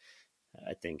that.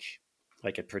 I think,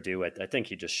 like at Purdue, I think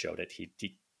he just showed it. He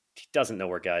doesn't know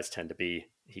where guys tend to be.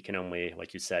 He can only,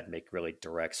 like you said, make really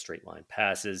direct, straight line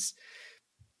passes,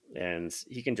 and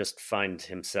he can just find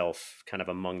himself kind of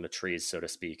among the trees, so to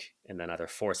speak, and then either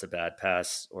force a bad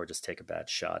pass or just take a bad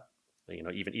shot.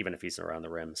 Even if he's around the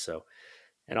rim. So,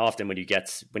 and often when you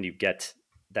get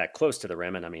that close to the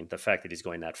rim, and I mean the fact that he's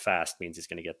going that fast means he's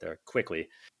going to get there quickly.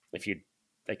 If you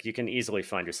like, you can easily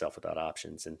find yourself without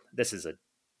options, and this is a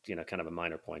kind of a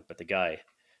minor point, but the guy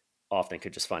often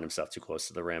could just find himself too close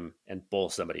to the rim and bowl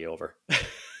somebody over.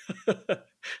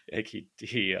 Like he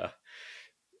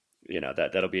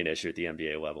that'll be an issue at the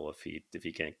NBA level if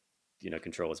he can't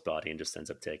control his body and just ends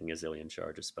up taking a zillion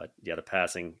charges. But yeah, the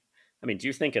passing. I mean, do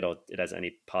you think it has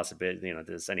any possibility?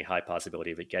 There's any high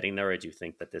possibility of it getting there, or do you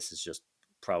think that this is just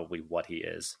probably what he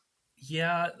is?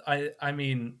 Yeah, I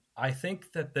mean, I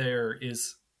think that there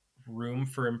is room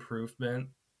for improvement,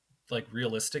 like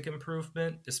realistic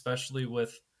improvement, especially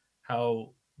with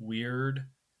how weird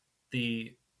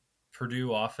the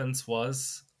Purdue offense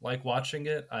was. Like watching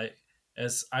it, I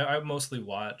mostly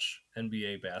watch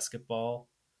NBA basketball,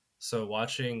 so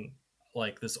watching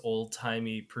like this old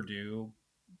timey Purdue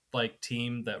like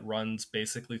team that runs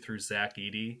basically through Zach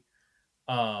Edey,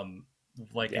 um,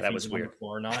 like Yeah, if that he's was on the weird.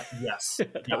 floor or not. Yes,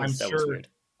 yeah, That was weird.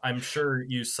 I'm sure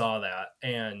you saw that,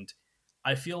 and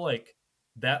I feel like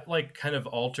that like kind of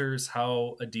alters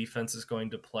how a defense is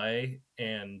going to play.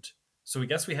 And so I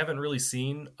guess we haven't really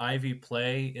seen Ivy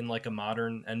play in like a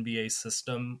modern NBA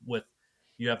system with,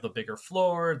 you have the bigger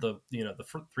floor, the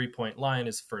 3 point line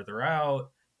is further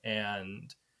out,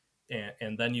 and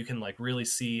and then you can like really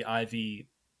see Ivy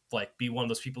like be one of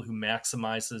those people who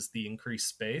maximizes the increased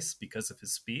space because of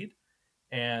his speed,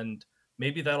 and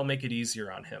maybe that'll make it easier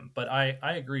on him. But I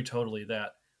agree totally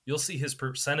that you'll see his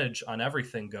percentage on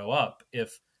everything go up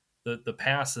if the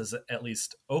pass is at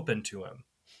least open to him.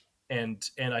 And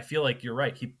I feel like you're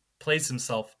right. He plays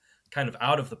himself kind of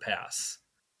out of the pass.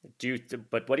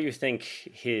 But what do you think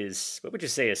what would you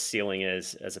say his ceiling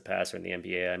is as a passer in the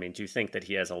NBA? I mean, do you think that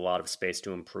he has a lot of space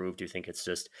to improve? Do you think it's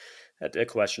just a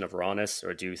question of rawness,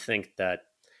 or do you think that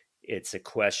it's a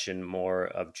question more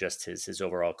of just his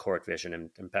overall court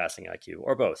vision and passing IQ,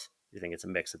 or both? Do you think it's a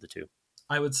mix of the two?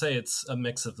 I would say it's a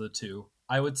mix of the two.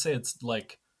 I would say it's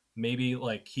like maybe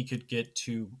like he could get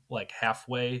to like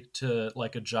halfway to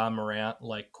like a Ja Morant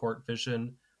like court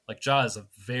vision. Like Ja is a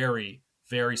very,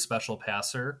 very special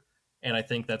passer, and I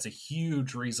think that's a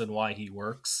huge reason why he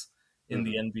works in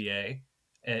the Hmm. NBA,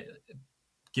 eh,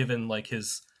 given like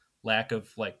his lack of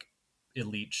like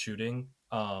elite shooting.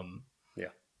 Yeah.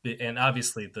 And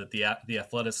obviously the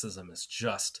athleticism is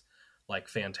just like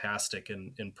fantastic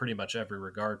in pretty much every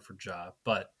regard for Ja.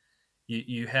 But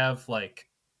you have like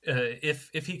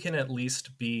if he can at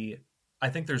least be, I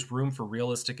think there's room for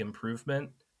realistic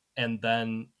improvement, and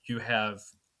then you have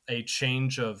a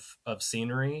change of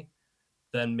scenery,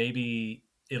 then maybe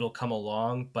it'll come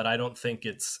along. But I don't think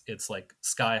it's like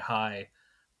sky high.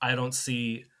 I don't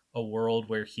see a world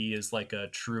where he is like a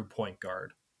true point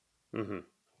guard. Hmm.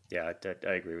 Yeah,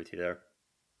 I agree with you there.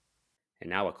 And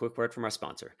now a quick word from our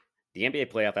sponsor. The NBA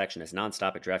playoff action is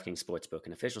nonstop at DraftKings Sportsbook,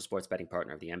 an official sports betting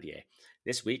partner of the NBA.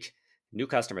 This week, new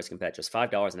customers can bet just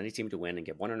 $5 on any team to win and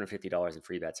get $150 in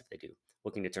free bets if they do.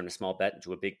 Looking to turn a small bet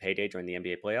into a big payday during the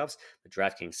NBA playoffs? With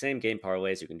DraftKings same game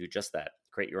parlays, you can do just that.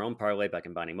 Create your own parlay by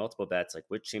combining multiple bets like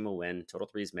which team will win, total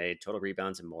threes made, total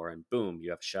rebounds, and more, and boom, you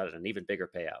have a shot at an even bigger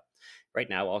payout. Right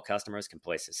now, all customers can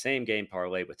place the same game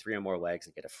parlay with 3 or more legs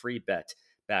and get a free bet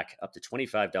back up to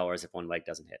 $25 if one leg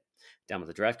doesn't hit. Download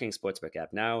the DraftKings Sportsbook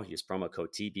app now. Use promo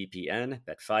code TBPN.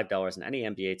 Bet $5 on any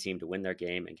NBA team to win their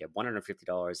game and get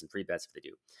 $150 in free bets if they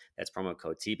do. That's promo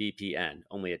code TBPN.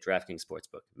 Only at DraftKings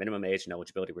Sportsbook. Minimum age and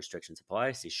eligibility restrictions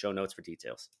apply. See show notes for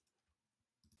details.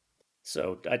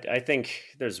 So I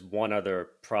think there's one other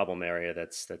problem area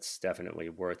that's definitely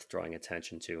worth drawing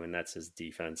attention to, and that's his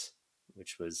defense,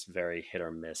 which was very hit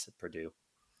or miss at Purdue.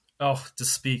 Oh, to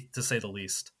say the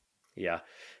least. Yeah.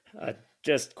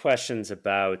 Just questions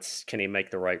about, can he make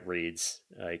the right reads?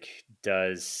 Like,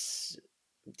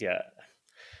 yeah,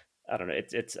 I don't know.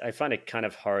 It's I find it kind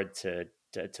of hard to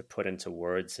put into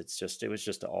words. It was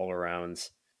just all around,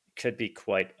 could be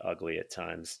quite ugly at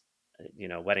times.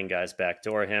 Letting guys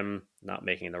backdoor him, not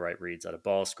making the right reads out of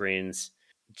ball screens,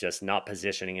 just not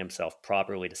positioning himself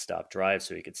properly to stop drives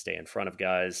so he could stay in front of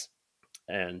guys.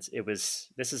 And this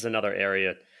is another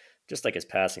area, just like his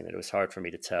passing, that it was hard for me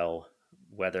to tell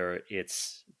whether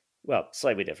it's, well,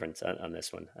 slightly different on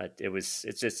this one.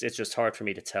 It's just hard for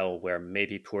me to tell where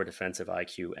maybe poor defensive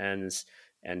IQ ends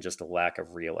and just a lack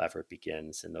of real effort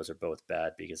begins. And those are both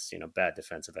bad, because bad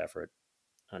defensive effort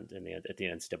at the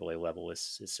NCAA level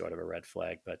is sort of a red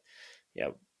flag. But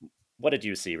yeah, what did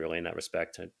you see really in that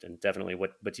respect? And definitely,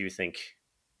 what do you think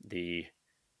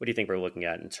we're looking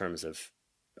at in terms of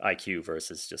IQ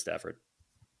versus just effort?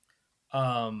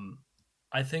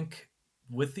 I think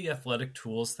with the athletic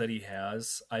tools that he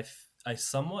has, I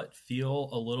somewhat feel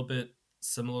a little bit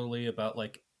similarly about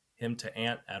like him to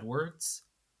Ant Edwards,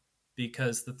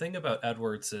 because the thing about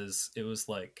Edwards is it was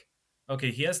like,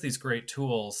 okay, he has these great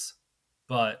tools,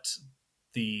 but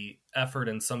the effort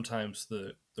and sometimes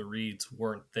the reads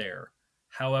weren't there.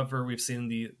 However, we've seen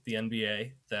the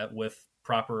NBA that with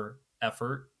proper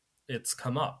effort, it's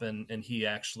come up, and he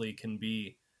actually can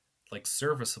be like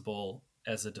serviceable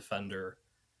as a defender.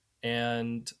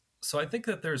 And so I think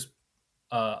that there's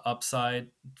upside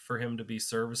for him to be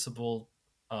serviceable.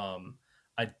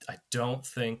 I don't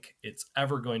think it's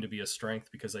ever going to be a strength,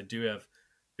 because I do have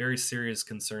very serious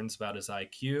concerns about his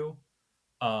IQ.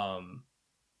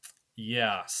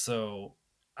 Yeah, so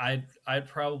I'd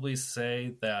probably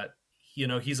say that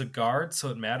he's a guard, so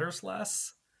it matters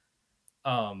less.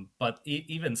 But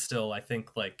even still, I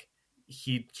think like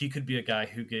he could be a guy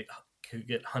who could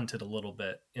get hunted a little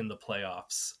bit in the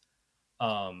playoffs.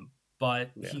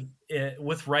 But yeah.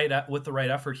 With the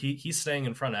right effort, he's staying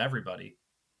in front of everybody.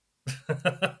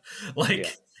 Yeah.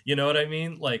 Like, you know what I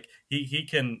mean? Like he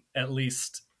can at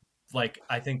least, like,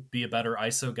 I think, be a better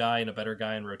ISO guy and a better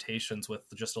guy in rotations with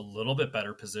just a little bit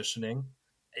better positioning.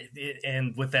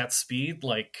 And with that speed,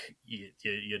 like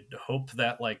you'd hope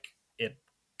that like it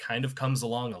kind of comes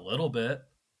along a little bit.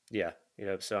 Yeah.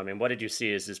 So I mean, what did you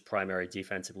see as his primary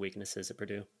defensive weaknesses at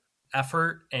Purdue?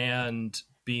 Effort and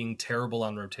being terrible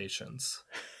on rotations.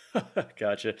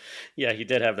 Gotcha. Yeah, he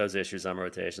did have those issues on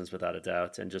rotations without a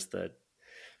doubt, and just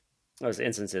those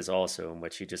instances also in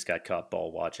which he just got caught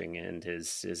ball watching, and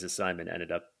his assignment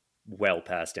ended up well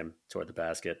past him toward the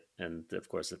basket, and of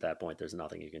course at that point there's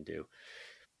nothing you can do.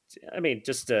 I mean,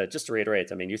 just to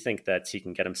reiterate, I mean, you think that he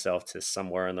can get himself to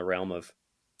somewhere in the realm of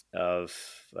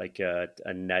like a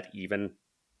net even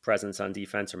presence on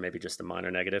defense, or maybe just a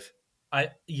minor negative?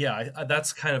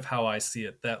 That's kind of how I see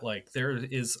it. That like there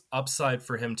is upside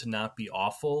for him to not be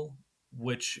awful,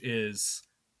 which is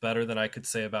better than I could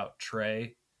say about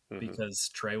Trey, because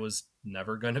Trey was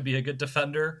never going to be a good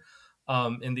defender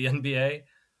in the NBA.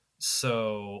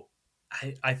 So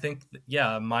I think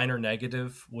a minor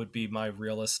negative would be my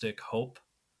realistic hope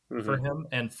for him.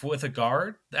 And with a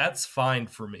guard, that's fine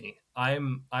for me.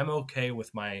 I'm okay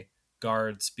with my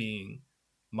guards being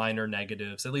minor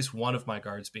negatives, at least one of my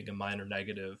guards being a minor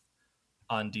negative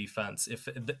on defense,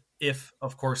 if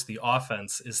of course the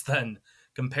offense is then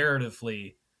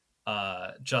comparatively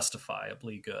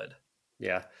justifiably good.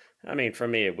 Yeah, I mean, for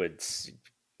me, it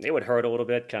would hurt a little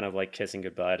bit, kind of like kissing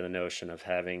goodbye to the notion of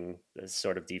having this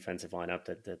sort of defensive lineup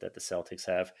that the Celtics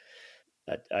have.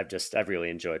 I've really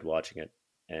enjoyed watching it,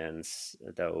 and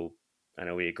though I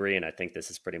know we agree, and I think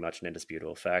this is pretty much an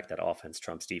indisputable fact that offense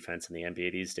trumps defense in the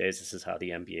NBA these days. This is how the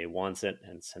NBA wants it,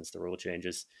 and since the rule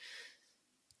changes,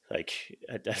 like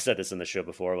I said this in the show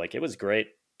before, like it was great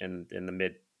in the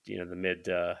mid, the mid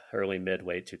early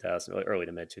midway 2000, early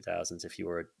to mid 2000s. If you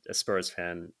were a Spurs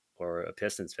fan or a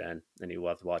Pistons fan and you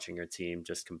loved watching your team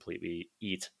just completely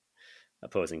eat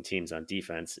opposing teams on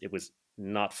defense, it was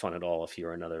not fun at all if you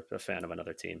were a fan of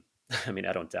another team. I mean,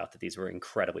 I don't doubt that these were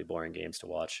incredibly boring games to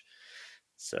watch.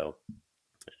 So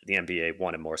the NBA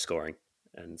wanted more scoring,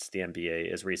 and the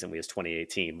NBA, as recently as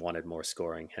 2018, wanted more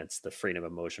scoring. Hence the freedom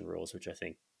of motion rules, which I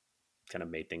think kind of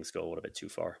made things go a little bit too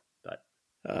far. But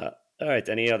all right,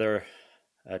 any other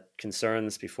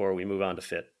concerns before we move on to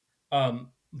fit?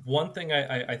 One thing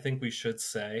I think we should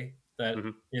say that Mm-hmm.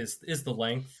 is the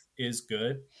length is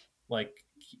good. Like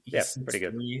Yeah, he's six pretty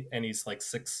good. three and he's like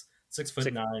six foot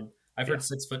Six, nine. I've yeah. heard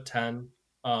 6'10".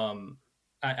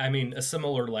 I mean a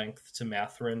similar length to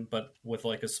Matherin, but with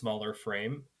like a smaller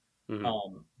frame.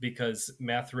 Mm-hmm. Because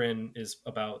Matherin is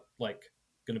about like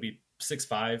going to be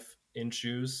 6'5" in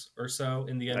shoes or so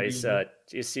in the He's NBA.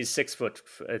 he's 6 foot.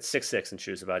 It's 6'6" in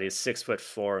shoes. About he's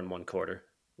 6'4" and 1/4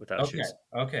 without Okay. shoes.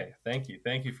 Okay. Thank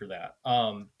you for that.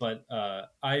 But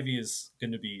Ivy is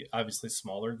going to be obviously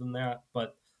smaller than that,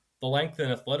 but the length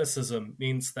and athleticism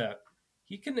means that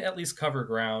he can at least cover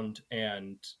ground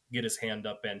and get his hand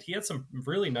up. And he had some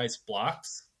really nice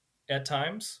blocks at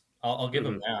times. I'll give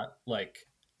him Mm-hmm. that. Like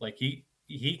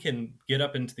he can get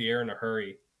up into the air in a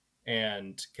hurry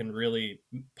and can really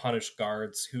punish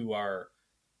guards who are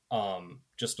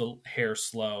just a hair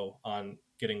slow on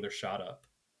getting their shot up.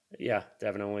 Yeah,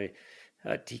 definitely.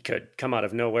 He could come out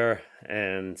of nowhere,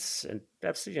 and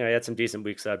that's he had some decent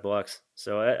weak side blocks.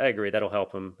 So I agree that'll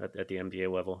help him at the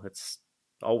NBA level. It's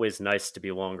always nice to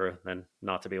be longer than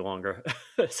not to be longer.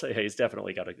 So yeah, he's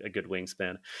definitely got a good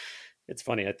wingspan. It's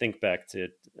funny.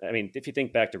 I mean, if you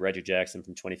think back to Reggie Jackson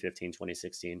from 2015,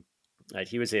 2016,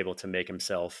 he was able to make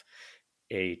himself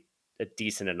a a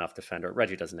decent enough defender.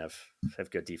 Reggie doesn't have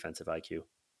good defensive IQ,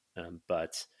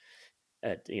 but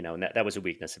and that was a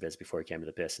weakness of his before he came to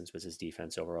the Pistons was his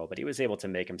defense overall. But he was able to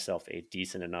make himself a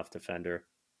decent enough defender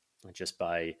just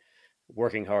by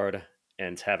working hard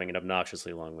and having an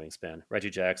obnoxiously long wingspan.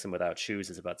 Reggie Jackson without shoes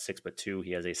is about 6'2".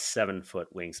 He has a 7 foot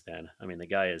wingspan. I mean, the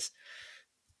guy is.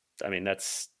 I mean,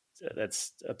 that's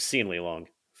obscenely long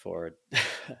for.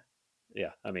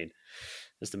 Yeah, I mean,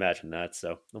 just imagine that.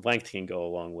 So the length can go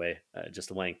a long way. Just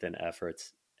length and effort,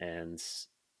 and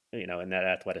and that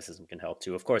athleticism can help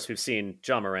too. Of course, we've seen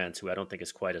John Morant, who I don't think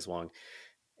is quite as long,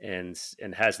 and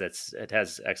has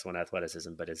excellent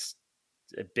athleticism, but is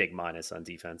a big minus on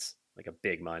defense, like a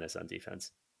big minus on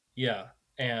defense. Yeah,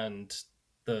 and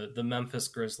the Memphis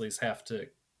Grizzlies have to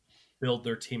build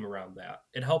their team around that.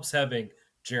 It helps having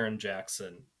Jaren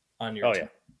Jackson on your Oh team yeah,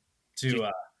 do you,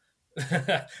 to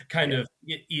kind yeah, of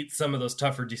eat some of those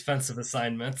tougher defensive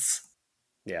assignments.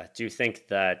 yeah. Do you think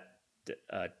that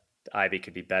uh, Ivy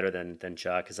could be better than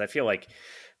Ja? Because I feel like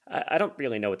I don't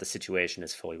really know what the situation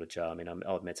is fully with Ja. I mean,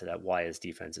 I'll admit to that. Why his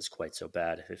defense is quite so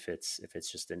bad? If it's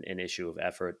just an issue of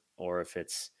effort, or if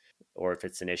it's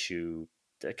an issue,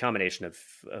 a combination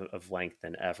of length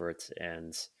and effort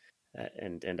and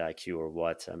IQ, or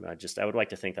what? I would like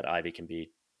to think that Ivy can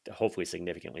be hopefully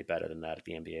significantly better than that at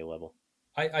the NBA level.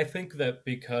 I think that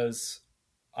because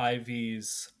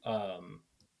Ivy's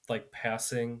like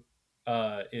passing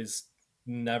is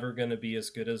never going to be as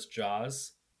good as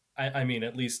Jaws. I mean,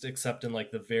 at least except in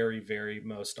like the very, very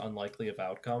most unlikely of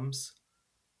outcomes.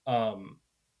 Um,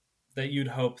 that you'd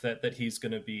hope that he's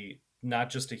going to be not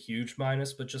just a huge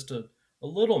minus, but just a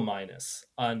little minus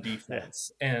on Yeah,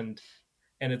 defense. And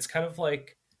it's kind of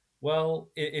like,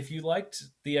 well, if you liked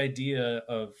the idea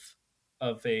of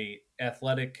a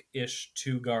athletic ish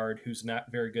two guard who's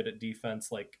not very good at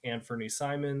defense like Anthony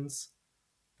Simons,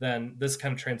 then this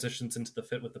kind of transitions into the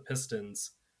fit with the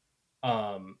Pistons.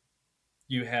 Um,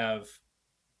 you have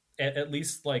at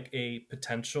least like a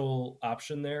potential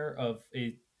option there of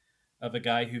a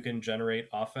guy who can generate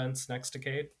offense next to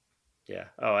Cade. yeah.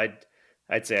 Oh,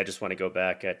 I'd say I just want to go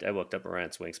back. I looked up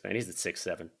Morant's wingspan. He's at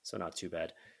 6'7", so not too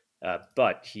bad.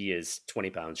 But he is 20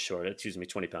 pounds short. Excuse me,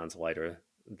 20 pounds lighter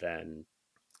than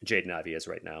Jaden Ivey is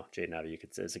right now. Jaden Ivey,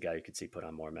 is a guy you could see put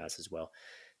on more mass as well.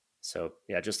 So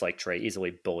yeah, just like Trey,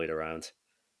 easily bullied around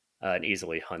and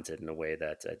easily hunted in a way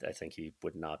that I think he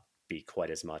would not be quite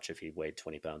as much if he weighed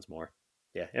 20 pounds more.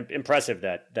 Yeah, impressive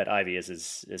that Ivy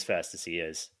is as fast as he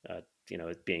is.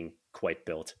 Being quite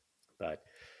built, but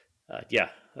yeah,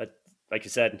 like you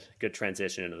said, good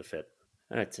transition into the fit.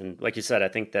 All right, and like you said, I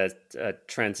think that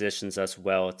transitions us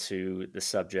well to the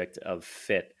subject of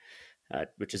fit,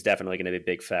 which is definitely going to be a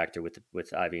big factor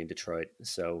with Ivy in Detroit.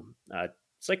 So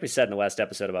it's like we said in the last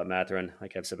episode about Matherin.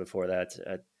 Like I've said before, that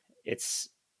it's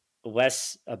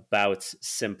less about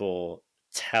simple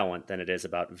talent than it is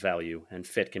about value, and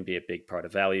fit can be a big part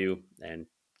of value. And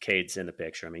Cade's in the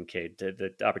picture. I mean, Cade,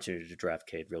 the opportunity to draft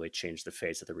Cade really changed the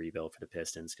face of the rebuild for the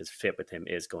Pistons because fit with him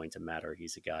is going to matter.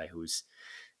 He's a guy who's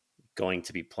going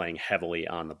to be playing heavily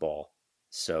on the ball.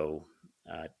 So,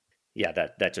 uh, yeah,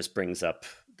 that just brings up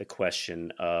the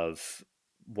question of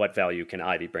what value can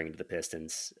Ivy bring to the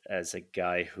Pistons as a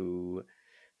guy who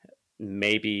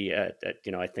maybe,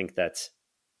 I think that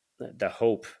the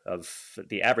hope of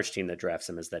the average team that drafts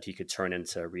him is that he could turn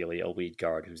into really a lead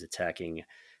guard who's attacking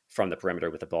from the perimeter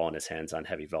with the ball in his hands on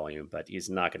heavy volume, but he's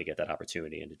not going to get that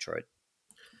opportunity in Detroit.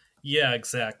 Yeah,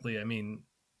 exactly. I mean,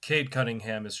 Cade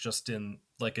Cunningham is just in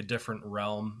like a different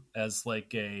realm as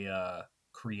like a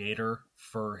creator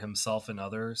for himself and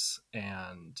others,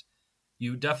 and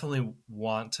you definitely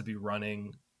want to be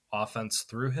running offense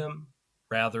through him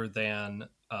rather than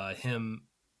him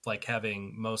like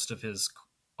having most of his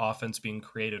offense being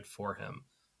created for him.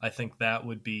 I think that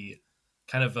would be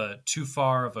kind of a too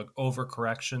far of an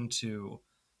overcorrection to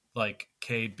like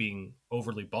Cade being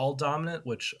overly ball dominant,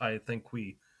 which I think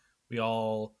we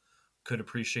all could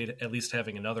appreciate at least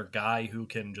having another guy who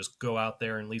can just go out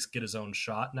there and at least get his own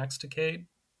shot next to Cade.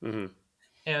 Mm-hmm.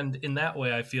 And in that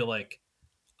way, I feel like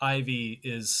Ivy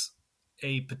is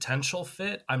a potential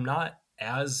fit. I'm not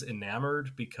as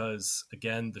enamored because,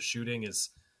 again, the shooting is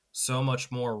so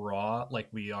much more raw, like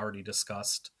we already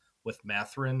discussed with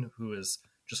Matherin, who is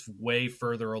just way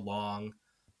further along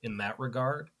in that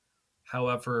regard.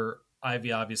 However,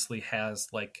 Ivy obviously has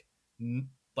like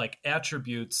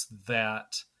attributes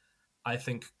that I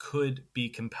think could be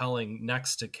compelling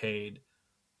next to Cade,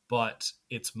 but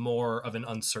it's more of an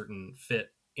uncertain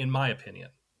fit, in my opinion.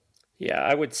 Yeah,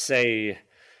 I would say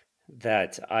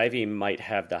that Ivy might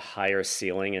have the higher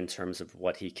ceiling in terms of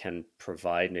what he can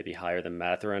provide, maybe higher than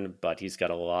Matherin, but he's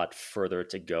got a lot further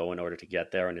to go in order to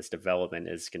get there, and his development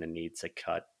is going to need to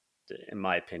cut, in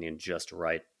my opinion, just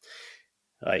right.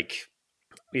 Like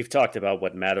we've talked about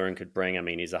what Matherin could bring. I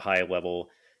mean, he's a high level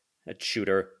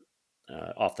shooter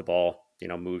off the ball.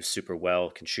 Moves super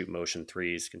well, can shoot motion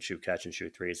threes, can shoot catch and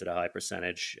shoot threes at a high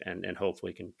percentage, and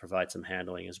hopefully can provide some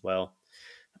handling as well.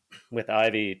 With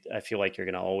Ivy, I feel like you're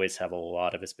going to always have a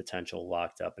lot of his potential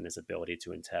locked up in his ability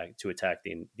to attack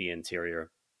the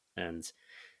interior, and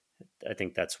I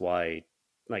think that's why,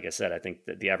 like I said, I think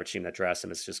that the average team that drafts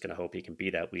him is just going to hope he can be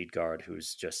that lead guard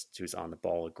who's on the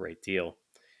ball a great deal.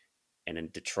 And in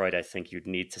Detroit, I think you'd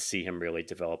need to see him really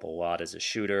develop a lot as a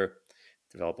shooter,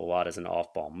 develop a lot as an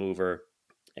off-ball mover,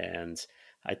 and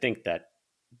I think that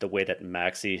the way that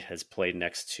Maxey has played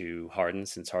next to Harden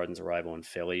since Harden's arrival in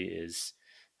Philly is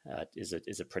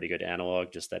a pretty good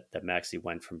analog. Just that Maxey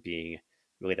went from being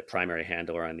really the primary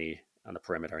handler on the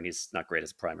perimeter, and he's not great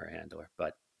as a primary handler,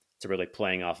 but to really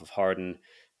playing off of Harden,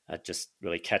 just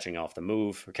really catching off the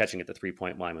move or catching at the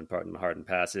 3-point line when Harden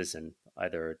passes, and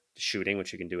either shooting,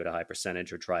 which you can do at a high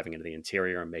percentage, or driving into the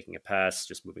interior and making a pass,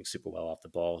 just moving super well off the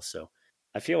ball. So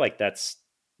I feel like that's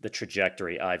the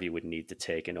trajectory Ivy would need to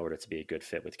take in order to be a good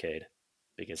fit with Cade,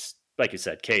 because like you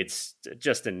said, Cade's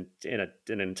just in an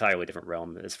entirely different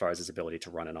realm as far as his ability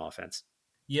to run an offense.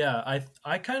 Yeah,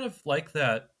 I kind of like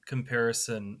that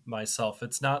comparison myself.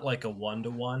 It's not like a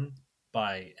one-to-one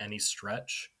by any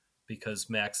stretch because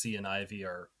Maxi and Ivy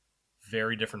are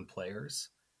very different players.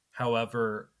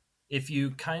 However, if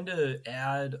you kind of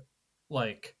add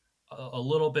like a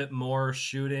little bit more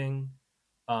shooting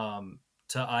um,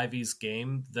 to Ivy's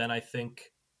game, then I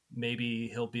think maybe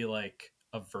he'll be like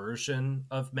a version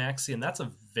of Maxi, and that's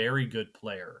a very good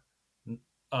player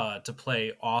to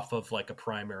play off of like a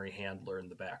primary handler in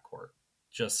the backcourt.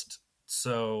 Just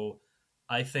so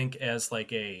I think as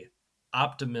like a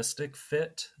optimistic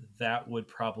fit, that would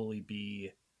probably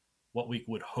be what we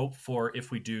would hope for if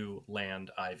we do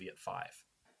land Ivy at 5.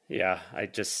 Yeah, I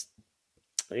just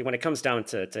when it comes down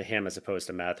to him as opposed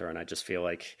to Matherin, I just feel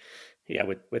like, yeah,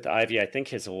 with Ivy, I think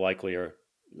his likelier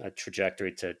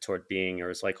trajectory toward being, or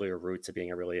his likelier route to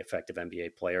being a really effective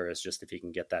NBA player is just if he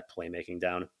can get that playmaking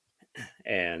down,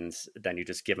 and then you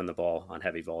just give him the ball on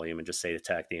heavy volume and just say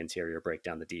attack the interior, break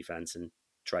down the defense, and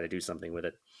try to do something with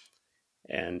it.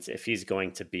 And if he's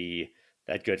going to be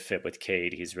that good fit with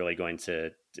Cade, you're really going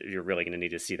to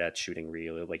need to see that shooting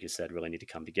really, like you said, really need to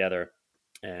come together.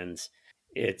 And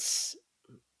it's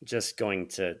just going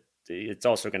to. It's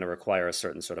also going to require a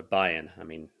certain sort of buy-in. I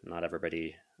mean, not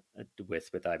everybody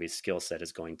with Ivy's skill set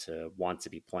is going to want to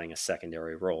be playing a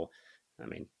secondary role. I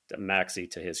mean, Maxi,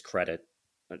 to his credit,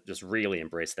 just really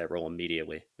embraced that role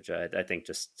immediately, which I think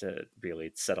just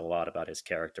really said a lot about his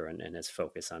character and his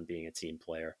focus on being a team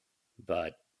player.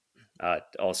 But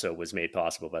also was made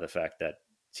possible by the fact that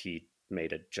he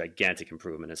made a gigantic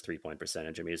improvement in his 3-point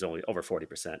percentage. I mean, he's only over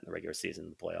 40% in the regular season in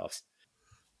the playoffs.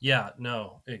 Yeah,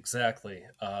 no, exactly.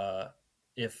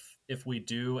 If we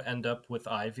do end up with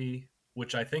Ivy,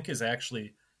 which I think is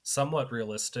actually somewhat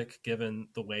realistic given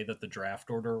the way that the draft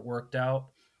order worked out,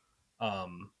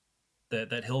 um,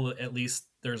 that he'll at least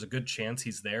there's a good chance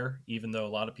he's there, even though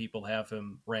a lot of people have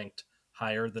him ranked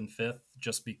higher than fifth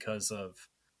just because of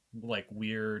like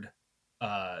weird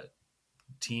uh,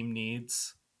 team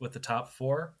needs with the top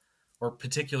four or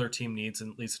particular team needs,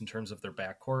 at least in terms of their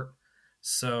backcourt.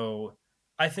 So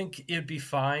I think it'd be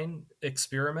fine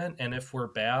experiment, and if we're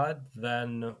bad,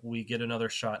 then we get another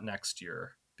shot next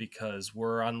year because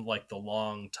we're on like the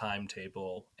long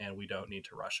timetable and we don't need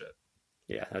to rush it.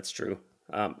 Yeah, that's true.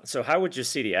 So how would you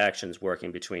see the actions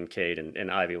working between Cade and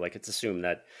Ivy? Like, it's assumed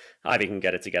that Ivy can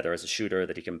get it together as a shooter,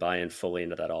 that he can buy in fully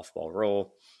into that off-ball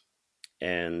role,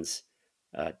 and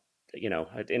uh,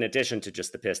 in addition to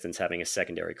just the Pistons having a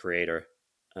secondary creator,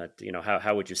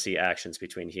 how would you see actions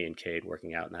between he and Cade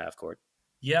working out in the half court?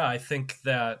 Yeah, I think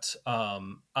that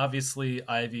obviously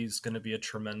Ivy's going to be a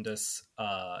tremendous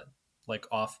like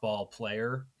off-ball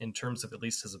player in terms of at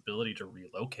least his ability to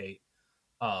relocate.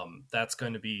 That's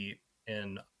going to be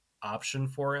an option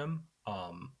for him.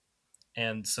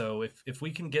 And so if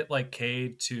we can get like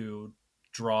Cade to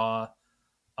draw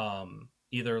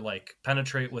either like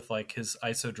penetrate with like his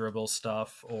ISO dribble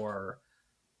stuff or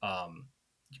um,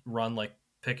 run like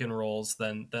pick and rolls,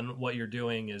 then what you're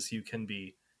doing is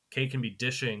Cade can be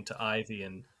dishing to Ivy,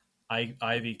 and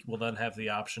Ivy will then have the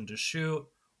option to shoot,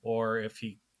 or if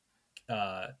he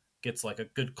uh, gets like a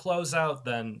good closeout,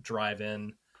 then drive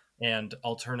in. And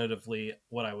alternatively,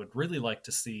 what I would really like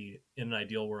to see in an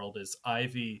ideal world is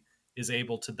Ivy is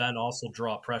able to then also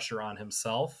draw pressure on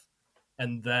himself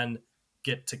and then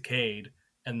get to Cade.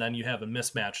 And then you have a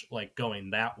mismatch like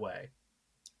going that way,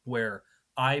 where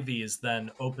Ivy is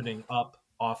then opening up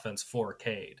offense for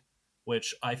Cade,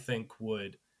 which I think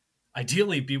would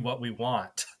ideally be what we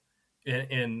want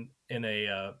in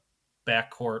a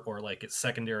backcourt or like a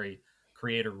secondary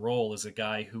creator role, as a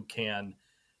guy who can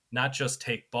not just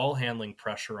take ball handling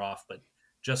pressure off, but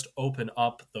just open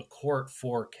up the court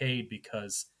for Cade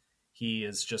because he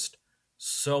is just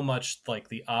so much like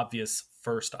the obvious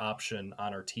first option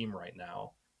on our team right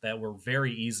now that we're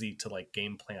very easy to like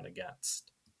game plan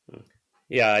against.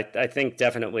 Yeah, I think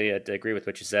definitely I agree with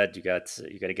what you said. You got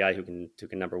a guy who can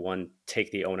number one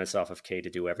take the onus off of K to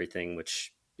do everything,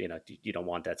 which you don't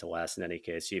want that to last in any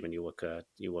case. Even you look,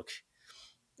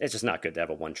 it's just not good to have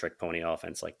a one trick pony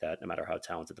offense like that, no matter how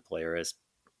talented the player is.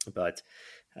 But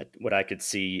what I could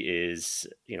see is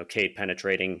Cade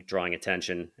penetrating, drawing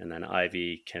attention, and then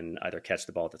Ivy can either catch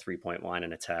the ball at the 3-point line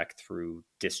and attack through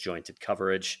disjointed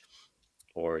coverage,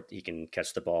 or he can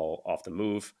catch the ball off the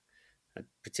move.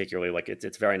 Particularly, like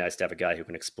it's very nice to have a guy who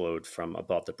can explode from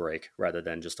above the break rather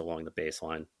than just along the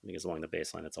baseline, because along the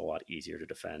baseline it's a lot easier to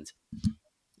defend.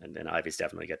 And then Ivy's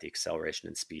definitely got the acceleration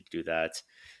and speed to do that.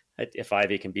 If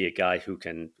Ivy can be a guy who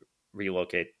can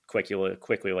relocate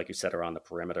quickly, like you said, around the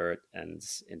perimeter and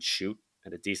shoot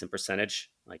at a decent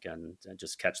percentage, like and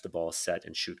just catch the ball, set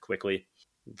and shoot quickly,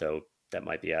 though that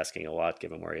might be asking a lot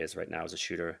given where he is right now as a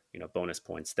shooter. Bonus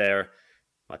points there.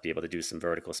 Might be able to do some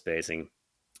vertical spacing,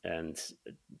 and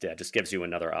that just gives you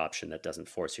another option that doesn't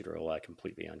force you to rely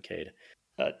completely on Cade.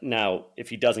 Now, if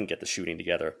he doesn't get the shooting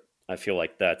together, I feel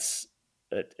like that's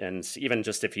it. And even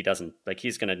just if he doesn't, like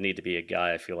he's going to need to be a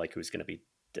guy, I feel like, who's going to be,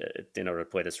 in order to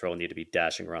play this role, need to be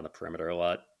dashing around the perimeter a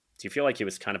lot. Do you feel like he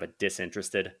was kind of a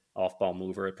disinterested off-ball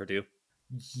mover at Purdue?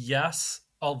 Yes,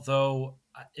 although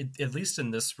at least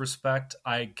in this respect,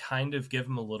 I kind of give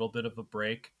him a little bit of a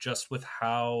break just with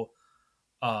how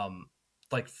um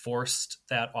like forced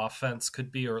that offense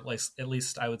could be, or at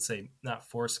least I would say not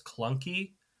forced,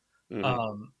 clunky. Mm-hmm.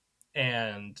 um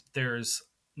and there's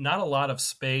not a lot of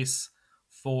space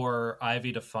for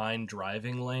Ivy to find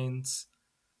driving lanes,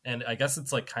 and I guess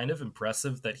it's like kind of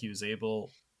impressive that he was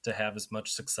able to have as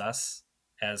much success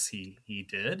as he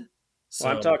did. Well,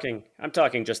 I'm So talking. I'm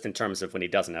talking just in terms of when he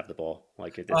doesn't have the ball.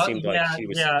 Like it seemed like yeah, he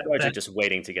was yeah, largely that just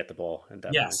waiting to get the ball at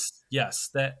that point. yes,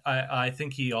 that I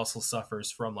think he also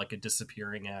suffers from like a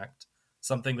disappearing act,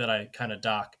 something that I kind of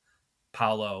dock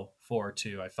Paolo for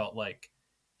too. I felt like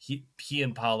he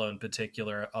and Paolo in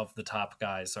particular of the top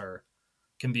guys are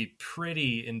can be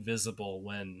pretty invisible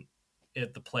when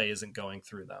the play isn't going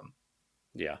through them.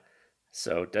 Yeah.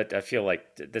 So I feel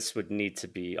like this would need to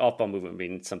be off ball movement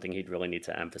being something he'd really need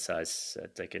to emphasize.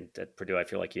 At Purdue, I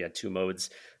feel like he had two modes: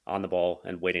 on the ball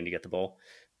and waiting to get the ball,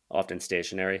 often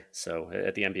stationary. So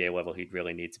at the NBA level, he'd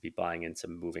really need to be buying into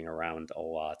moving around a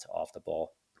lot off the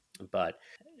ball. But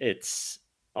it's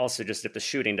also just if the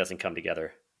shooting doesn't come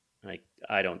together, like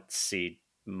I don't see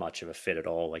much of a fit at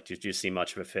all. Like, do you see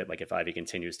much of a fit? Like if Ivy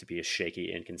continues to be a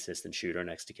shaky, inconsistent shooter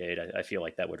next to Cade, I feel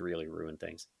like that would really ruin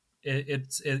things.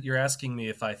 You're asking me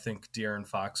if I think De'Aaron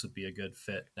Fox would be a good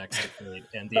fit next to Cade,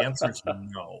 and the answer is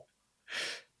no.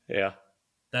 Yeah.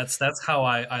 That's how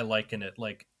I liken it.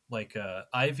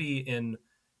 Ivy in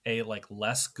a like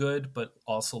less good but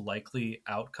also likely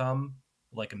outcome,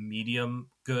 like a medium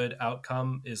good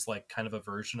outcome, is like kind of a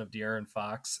version of De'Aaron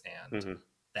Fox, and Hmm.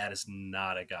 that is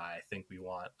not a guy I think we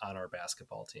want on our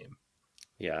basketball team.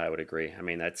 Yeah, I would agree. I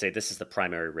mean, I'd say this is the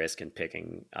primary risk in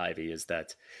picking Ivy is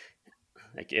that,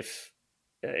 like, if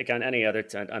like on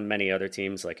on many other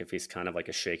teams, like if he's kind of like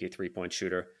a shaky 3-point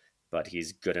shooter, but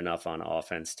he's good enough on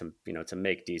offense to to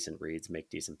make decent reads, make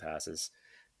decent passes,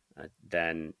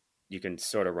 then you can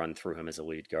sort of run through him as a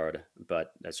lead guard.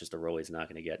 But that's just a role he's not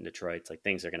going to get in Detroit. It's like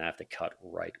things are going to have to cut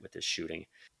right with his shooting,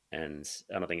 and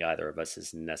I don't think either of us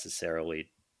is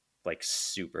necessarily like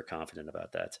super confident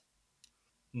about that.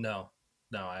 No,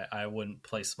 no, I wouldn't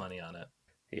place money on it.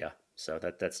 Yeah, so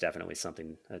that's definitely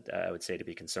something I would say to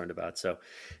be concerned about. So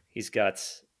he's got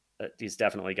he's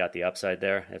definitely got the upside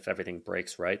there. If everything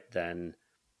breaks right, then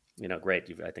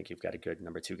great. I think you've got a good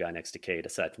number two guy next to Cade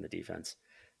aside from the defense.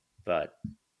 But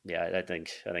yeah, I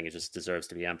think it just deserves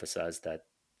to be emphasized that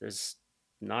there's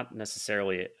not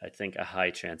necessarily, I think, a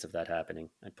high chance of that happening.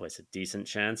 I'd place a decent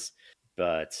chance,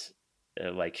 but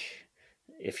like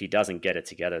if he doesn't get it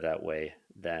together that way,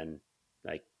 then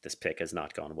like this pick has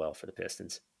not gone well for the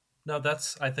Pistons. No,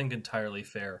 that's I think entirely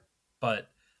fair. But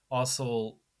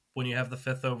also, when you have the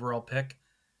fifth overall pick,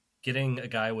 getting a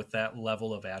guy with that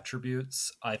level of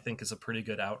attributes, I think, is a pretty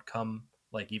good outcome.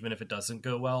 Like even if it doesn't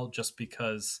go well, just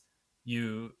because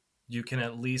you you can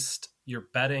at least you're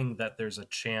betting that there's a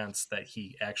chance that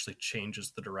he actually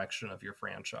changes the direction of your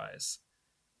franchise.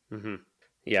 Hmm.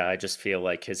 Yeah, I just feel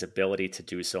like his ability to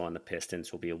do so on the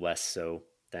Pistons will be less so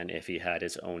than if he had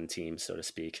his own team, so to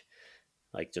speak.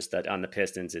 Like just that on the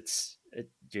Pistons,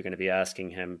 you're going to be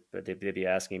asking him, but they'd be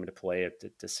asking him to play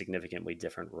a significantly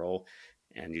different role,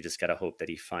 and you just got to hope that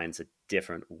he finds a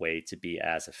different way to be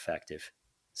as effective.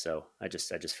 So I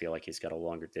just feel like he's got a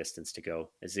longer distance to go.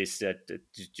 Is this? Do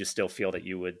you still feel that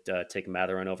you would take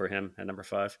Matherin over him at number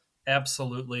 5?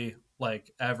 Absolutely,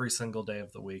 like every single day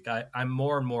of the week. I'm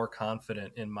more and more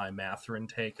confident in my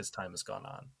Matherin take as time has gone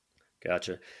on.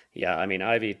 Gotcha. Yeah, I mean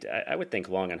Ivy. I would think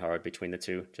long and hard between the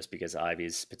two, just because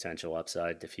Ivy's potential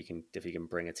upside, if he can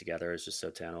bring it together, is just so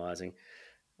tantalizing.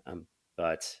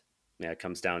 But yeah, it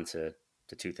comes down to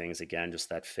two things again: just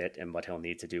that fit and what he'll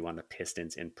need to do on the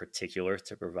Pistons in particular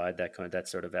to provide that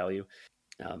sort of value.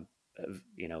 Um,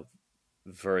 you know,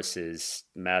 versus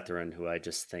Matherin, who I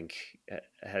just think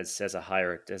has a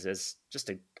higher has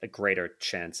just a greater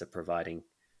chance of providing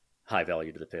high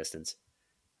value to the Pistons.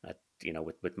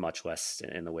 With much less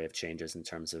in the way of changes in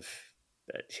terms of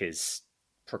his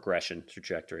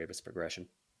trajectory of his progression.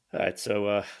 All right, so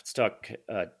let's talk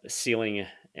ceiling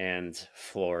and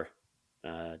floor.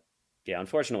 Uh, yeah,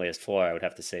 unfortunately, his floor, I would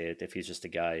have to say, if he's just a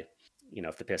guy,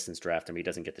 if the Pistons draft him, he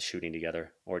doesn't get the shooting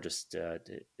together, or just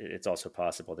it's also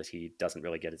possible that he doesn't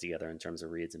really get it together in terms of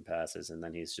reads and passes, and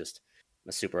then he's just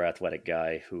a super athletic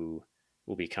guy who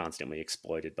will be constantly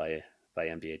exploited by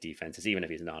NBA defenses, even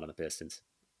if he's not on the Pistons.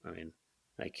 I mean,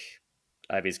 like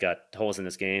Ivy's got holes in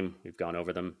this game. We've gone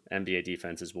over them. NBA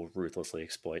defenses will ruthlessly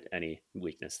exploit any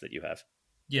weakness that you have.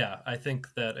 Yeah, I think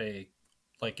that a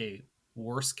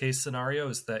worst case scenario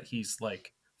is that he's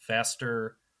like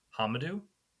faster Hamadou.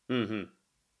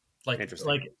 Mm-hmm. Interesting.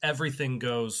 Like everything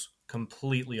goes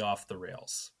completely off the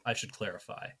rails. I should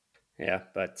clarify. Yeah,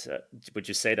 but would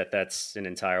you say that that's an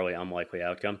entirely unlikely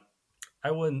outcome? I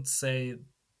wouldn't say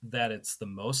that it's the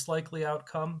most likely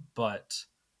outcome, but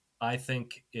I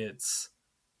think it's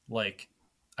like,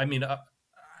 I mean,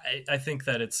 I think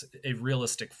that it's a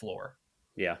realistic floor.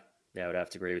 Yeah, I would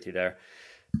have to agree with you there.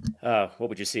 What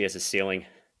would you see as a ceiling?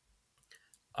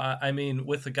 I mean,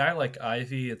 with a guy like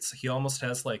Ivy, he almost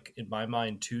has like in my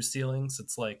mind two ceilings.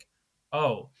 It's like,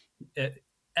 oh,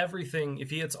 everything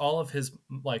if he hits all of his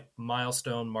like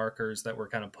milestone markers that we're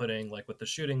kind of putting like with the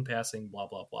shooting, passing, blah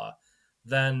blah blah,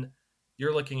 then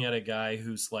you're looking at a guy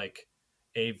who's like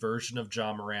a version of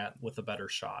John Morant with a better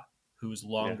shot, who's Yeah.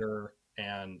 longer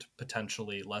and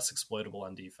potentially less exploitable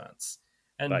on defense.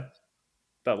 And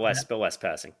but less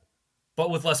passing. but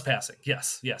with less passing.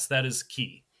 Yes, that is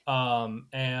key.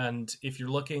 And if you're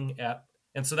looking at,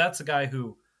 and so that's a guy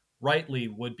who rightly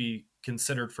would be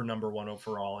considered for number one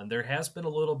overall. And there has been a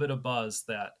little bit of buzz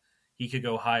that he could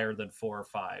go higher than 4 or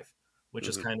 5, which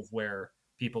is Hmm. kind of where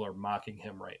people are mocking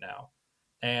him right now.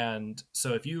 And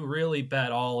so if you really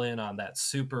bet all in on that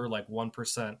super like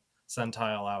 1%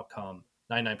 centile outcome,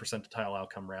 99 percentile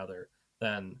outcome rather,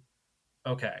 then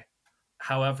okay.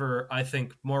 However, I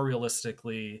think more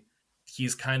realistically,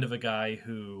 he's kind of a guy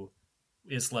who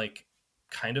is like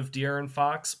kind of De'Aaron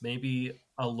Fox, maybe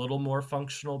a little more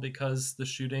functional because the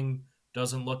shooting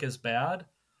doesn't look as bad.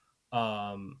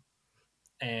 Um,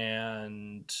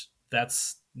 and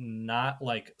that's not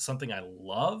like something I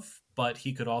love, but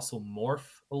he could also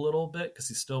morph a little bit because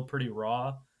he's still pretty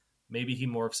raw. Maybe he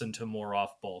morphs into a more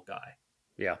off ball guy.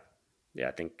 Yeah, yeah.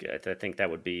 I think that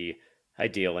would be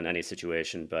ideal in any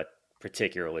situation, but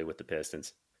particularly with the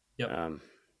Pistons. Yep. Um,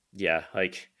 yeah,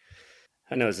 like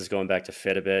I know this is going back to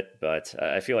fit a bit, but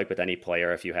I feel like with any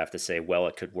player, if you have to say, well,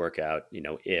 it could work out,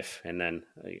 if, and then,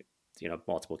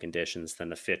 multiple conditions, then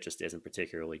the fit just isn't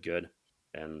particularly good.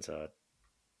 And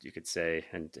you could say,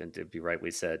 and to be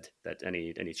rightly said, that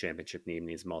any championship team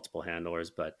needs multiple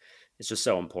handlers, but it's just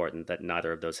so important that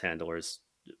neither of those handlers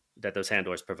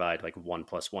provide like 1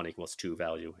 + 1 = 2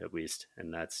 value at least.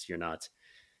 And that's, you're not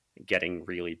getting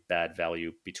really bad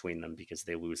value between them because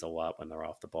they lose a lot when they're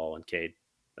off the ball. And Cade,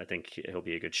 I think he'll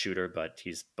be a good shooter, but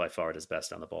he's by far at his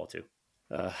best on the ball too.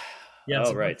 Uh, Yeah, it's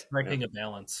oh about right, yeah, striking a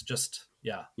balance. Just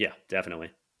yeah, yeah,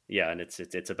 definitely, yeah, and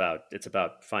it's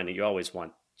about finding. You always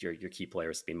want your key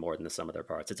players to be more than the sum of their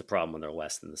parts. It's a problem when they're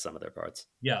less than the sum of their parts.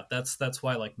 yeah. That's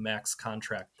why like max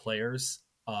contract players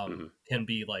Hmm. can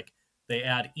be like they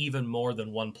add even more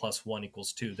than 1 + 1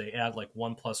 = 2. They add like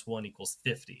 1 + 1 =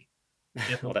 50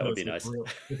 if Well, it that would goes be like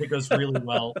nice. if it goes really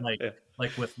well, Yeah.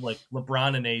 like with like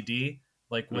LeBron and AD,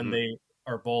 like when Hmm. they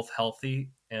are both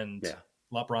healthy and Yeah.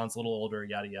 LeBron's a little older,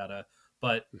 yada yada.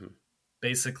 But Hmm.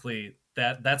 basically,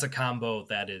 that's a combo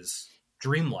that is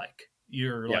dreamlike.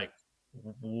 You're Yeah. like,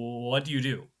 what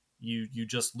do? You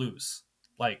just lose.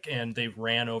 Like, and they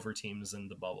ran over teams in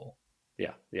the bubble.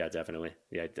 Yeah. Yeah. Definitely.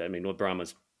 Yeah. I mean, LeBron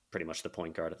was pretty much the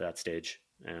point guard at that stage,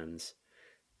 and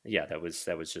yeah, that was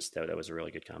a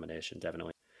really good combination.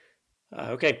 Definitely.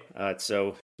 Okay,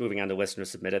 so moving on to listener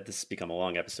submitted. This has become a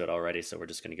long episode already, so we're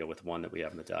just going to go with one that we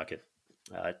have in the docket.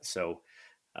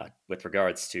 With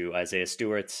regards to Isaiah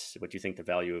Stewart, what do you think the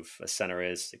value of a center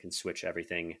is? It can switch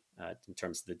everything in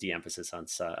terms of the de-emphasis on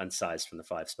size from the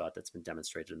 5 spot that's been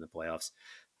demonstrated in the playoffs.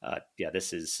 Yeah,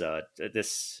 this is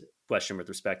this question with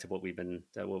respect to what we've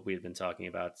been talking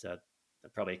about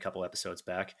probably a couple episodes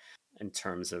back in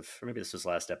terms of, or maybe this was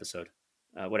last episode.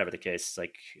 Whatever the case,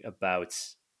 like about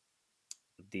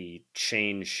the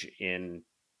change in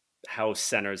how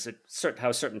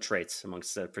how certain traits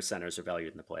amongst for centers are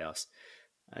valued in the playoffs.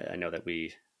 I know that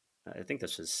I think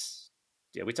this was,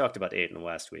 yeah, we talked about Aiden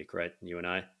last week, right? You and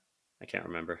I can't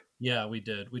remember. Yeah, we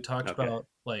did. We talked Okay, about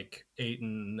like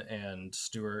Aiton and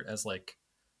Stewart as like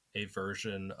a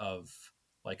version of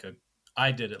like a.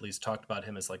 I did at least talked about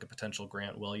him as like a potential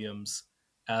Grant Williams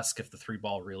esque if the three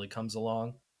ball really comes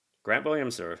along. Grant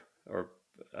Williams or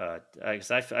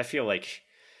I feel like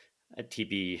he'd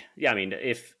be, yeah. I mean,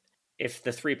 if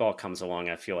the three ball comes along,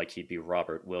 I feel like he'd be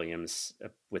Robert Williams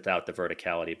without the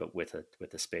verticality, but with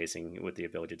the spacing, with the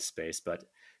ability to space. But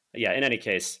yeah, in any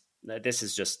case, this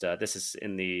is just this is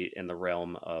in the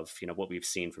realm of what we've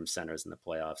seen from centers in the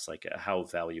playoffs, like how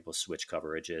valuable switch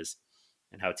coverage is,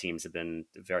 and how teams have been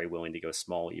very willing to go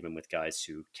small, even with guys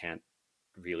who can't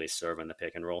really serve in the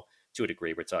pick and roll. To a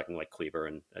degree, we're talking like Kleber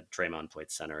and Draymond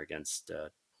played center against.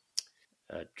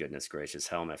 Goodness gracious,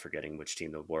 how am I forgetting which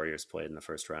team the Warriors played in the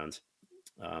first round?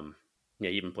 Um, yeah,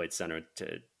 he even played center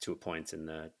to a point in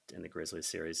the Grizzlies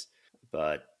series.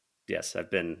 But yes,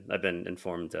 I've been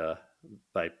informed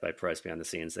by Price behind the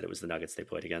scenes that it was the Nuggets they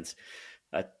played against.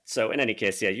 So in any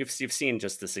case, yeah, you've seen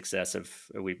just the success of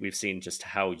we've seen just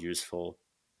how useful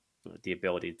the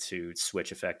ability to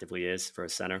switch effectively is for a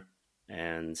center,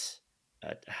 and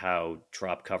how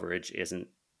drop coverage isn't.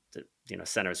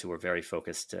 Centers who are very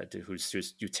focused,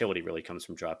 whose utility really comes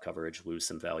from drop coverage, lose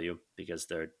some value because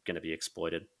they're going to be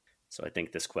exploited. So I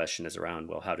think this question is around,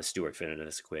 well, how does Stewart fit into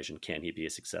this equation? Can he be a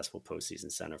successful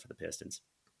postseason center for the Pistons?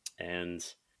 And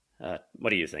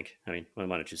what do you think? I mean, why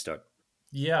don't you start?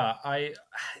 Yeah, I.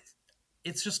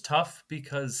 It's just tough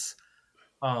because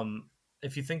um,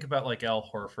 if you think about like Al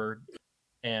Horford,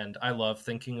 and I love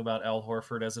thinking about Al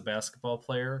Horford as a basketball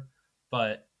player,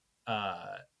 but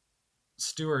uh,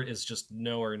 Stewart is just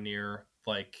nowhere near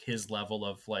like his level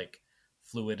of like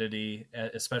fluidity,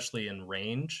 especially in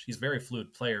range. He's a very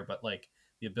fluid player, but like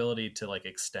the ability to like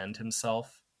extend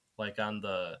himself like on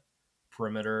the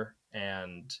perimeter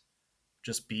and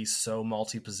just be so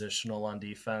multi-positional on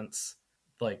defense.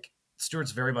 Like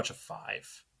Stewart's very much a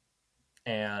five.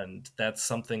 And that's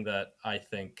something that I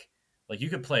think like you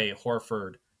could play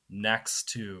Horford next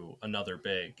to another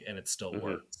big and it still Hmm.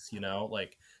 works, you know?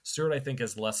 Like Stewart I think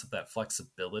has less of that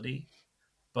flexibility,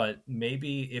 but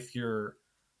maybe if you're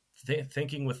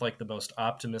thinking with like the most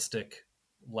optimistic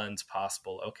lens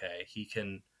possible, okay,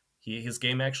 his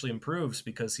game actually improves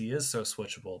because he is so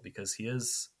switchable, because he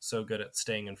is so good at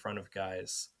staying in front of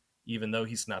guys, even though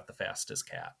he's not the fastest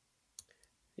cat.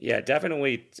 Yeah,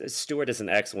 definitely. Stewart is an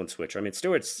excellent switcher. I mean,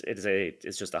 Stewart's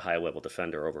is just a high level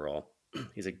defender overall.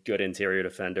 He's a good interior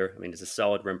defender. I mean, he's a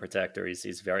solid rim protector.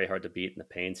 He's very hard to beat in the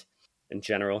paint in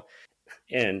general,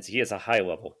 and he is a high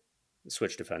level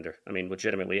switch defender. I mean,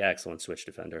 legitimately excellent switch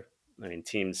defender. I mean,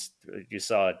 teams you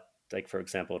saw like for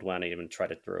example, Atlanta even try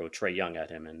to throw Trey Young at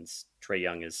him, and Trey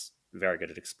Young is very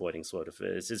good at exploiting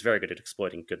is very good at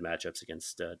exploiting good matchups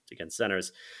against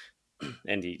centers,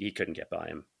 and he couldn't get by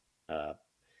him. Uh,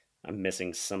 I'm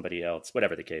missing somebody else.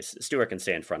 Whatever the case, Stewart can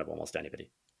stay in front of almost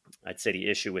anybody. I'd say the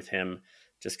issue with him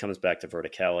just comes back to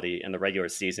verticality. In the regular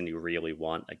season, you really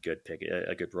want a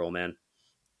good roll man.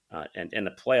 And in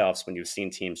the playoffs, when you've seen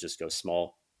teams just go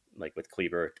small, like with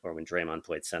Kleber or when Draymond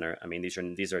played center, I mean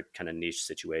these are kind of niche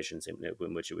situations in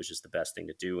which it was just the best thing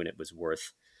to do, and it was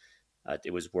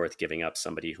worth giving up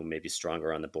somebody who may be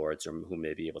stronger on the boards or who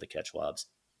may be able to catch lobs.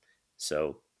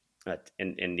 So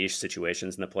in niche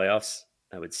situations in the playoffs,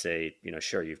 I would say,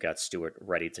 sure, you've got Stewart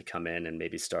ready to come in and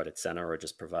maybe start at center or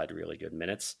just provide really good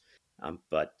minutes.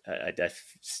 But I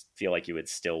feel like you would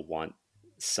still want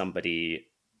somebody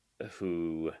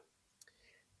who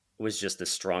was just a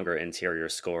stronger interior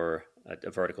scorer, a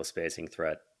vertical spacing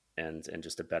threat, and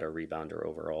just a better rebounder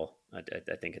overall. I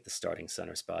think at the starting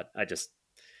center spot,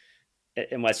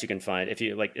 unless you can find if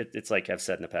you like it's like I've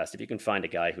said in the past, if you can find a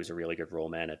guy who's a really good role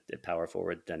man at power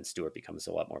forward, then Stewart becomes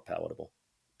a lot more palatable.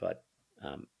 But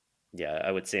um, yeah,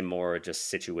 I would say more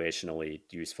just situationally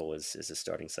useful as a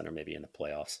starting center, maybe in the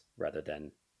playoffs, rather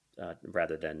than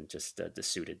just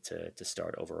suited to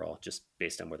start overall, just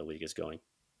based on where the league is going.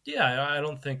 Yeah, I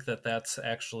don't think that that's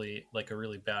actually like a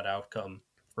really bad outcome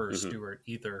for Hmm. Stewart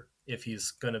either if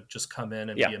he's going to just come in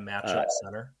and Yeah, be a matchup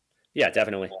center. yeah,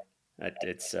 definitely. I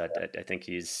think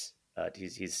he's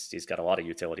got a lot of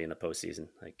utility in the postseason.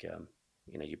 Like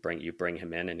you bring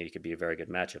him in and he could be a very good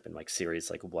matchup in like series.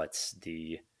 Like what's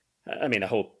the I mean, I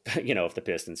hope if the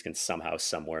Pistons can somehow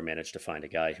somewhere manage to find a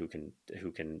guy who can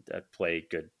play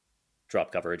good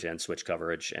drop coverage and switch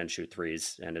coverage and shoot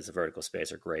threes and is a vertical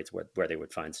spacer, great. Where they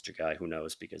would find such a guy, who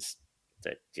knows? Because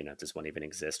that this won't even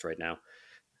exist right now.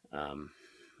 Um,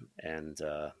 and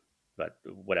But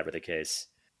whatever the case,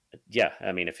 yeah,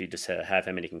 I mean, if you just have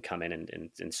him and he can come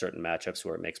in certain matchups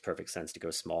where it makes perfect sense to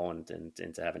go small and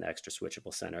to have an extra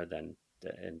switchable center, then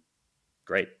and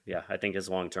great. Yeah, I think his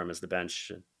long term is the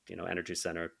bench, energy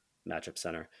center, matchup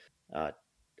center, uh,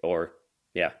 or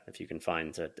yeah, if you can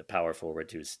find a power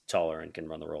forward who's taller and can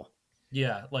run the role.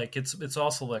 Yeah, like it's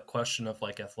also that question of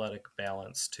like athletic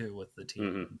balance too with the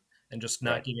team Hmm. and just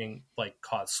not Right. getting like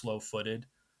caught slow-footed,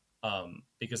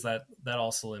 because that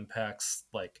also impacts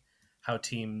like how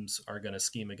teams are going to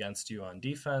scheme against you on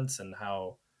defense and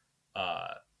how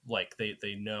uh, like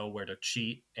they know where to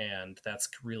cheat, and that's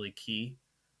really key.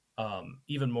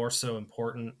 Even more so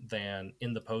important than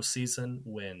in the postseason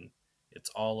when it's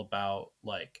all about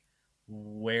like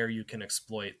where you can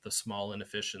exploit the small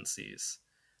inefficiencies.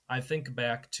 I think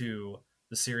back to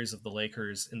the series of the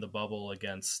Lakers in the bubble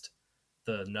against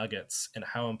the Nuggets and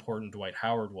how important Dwight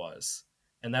Howard was.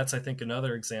 And that's, I think,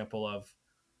 another example of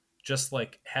just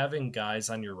like having guys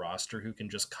on your roster who can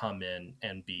just come in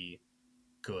and be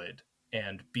good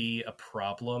and be a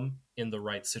problem in the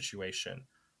right situation.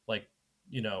 Like,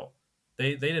 you know,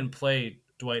 they didn't play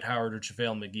Dwight Howard or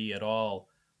JaVale McGee at all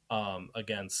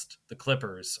against the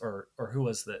Clippers or who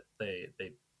was that they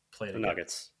played The against?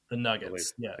 Nuggets, The I believe.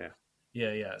 Nuggets. Yeah.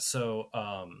 Yeah. Yeah. So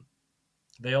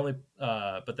they only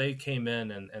but they came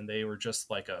in and they were just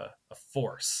like a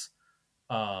force.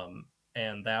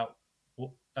 And that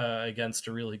against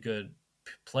a really good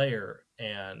player,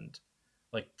 and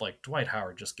like Dwight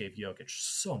Howard just gave Jokic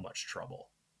so much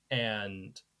trouble.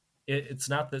 And it's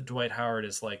not that Dwight Howard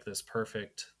is like this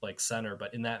perfect like center,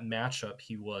 but in that matchup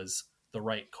he was the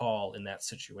right call in that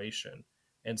situation.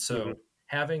 And Hmm. so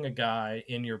having a guy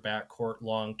in your backcourt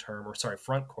long term, or sorry,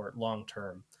 front court long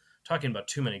term, talking about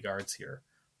too many guards here,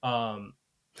 um,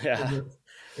 in Yeah. your,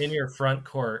 in your front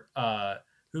court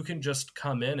who can just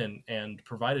come in and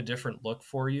provide a different look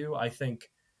for you, I think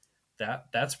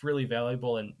that's really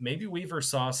valuable. And maybe Weaver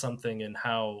saw something in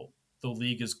how the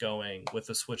league is going with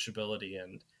the switchability,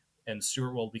 and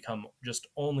Stewart will become just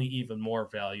only even more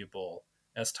valuable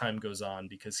as time goes on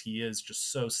because he is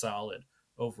just so solid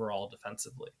overall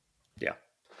defensively. Yeah.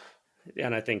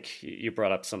 And I think you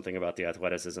brought up something about the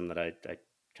athleticism that I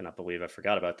cannot believe I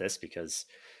forgot about this, because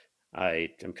I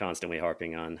am constantly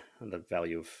harping on the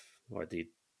value of, or the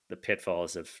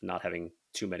pitfalls of not having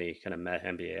too many kind of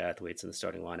NBA athletes in the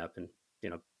starting lineup. And,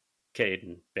 Cade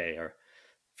and Bey are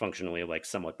functionally like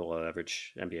somewhat below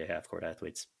average NBA half court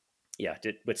athletes. Yeah,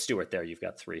 with Stewart there, you've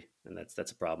got three, and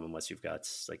that's a problem unless you've got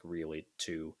like really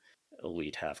two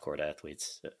elite half court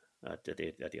athletes at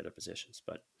the other positions.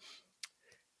 But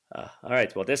all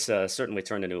right, well, this certainly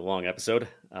turned into a long episode,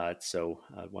 so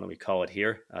why don't we call it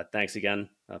here? Thanks again,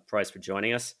 Price, for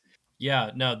joining us.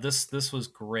 Yeah, no, this was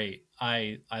great.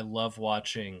 I love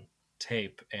watching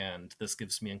tape, and this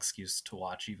gives me an excuse to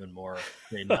watch even more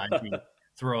Jaden Ivey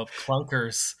throw up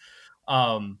clunkers,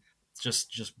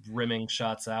 just rimming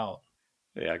shots out.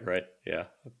 Yeah, great. Yeah,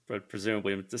 but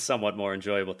presumably somewhat more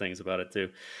enjoyable things about it too.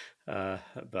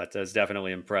 But I was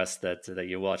definitely impressed that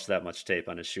you watched that much tape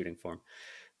on his shooting form.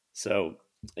 So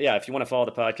yeah, if you want to follow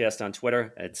the podcast on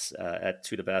Twitter, it's at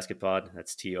To The Basket Pod.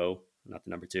 That's TO, not the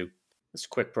number 2. Just a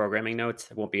quick programming note: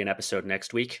 there won't be an episode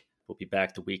next week. We'll be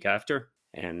back the week after,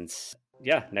 and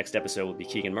yeah, next episode will be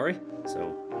Keegan Murray.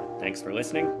 So thanks for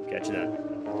listening. Catch you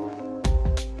then.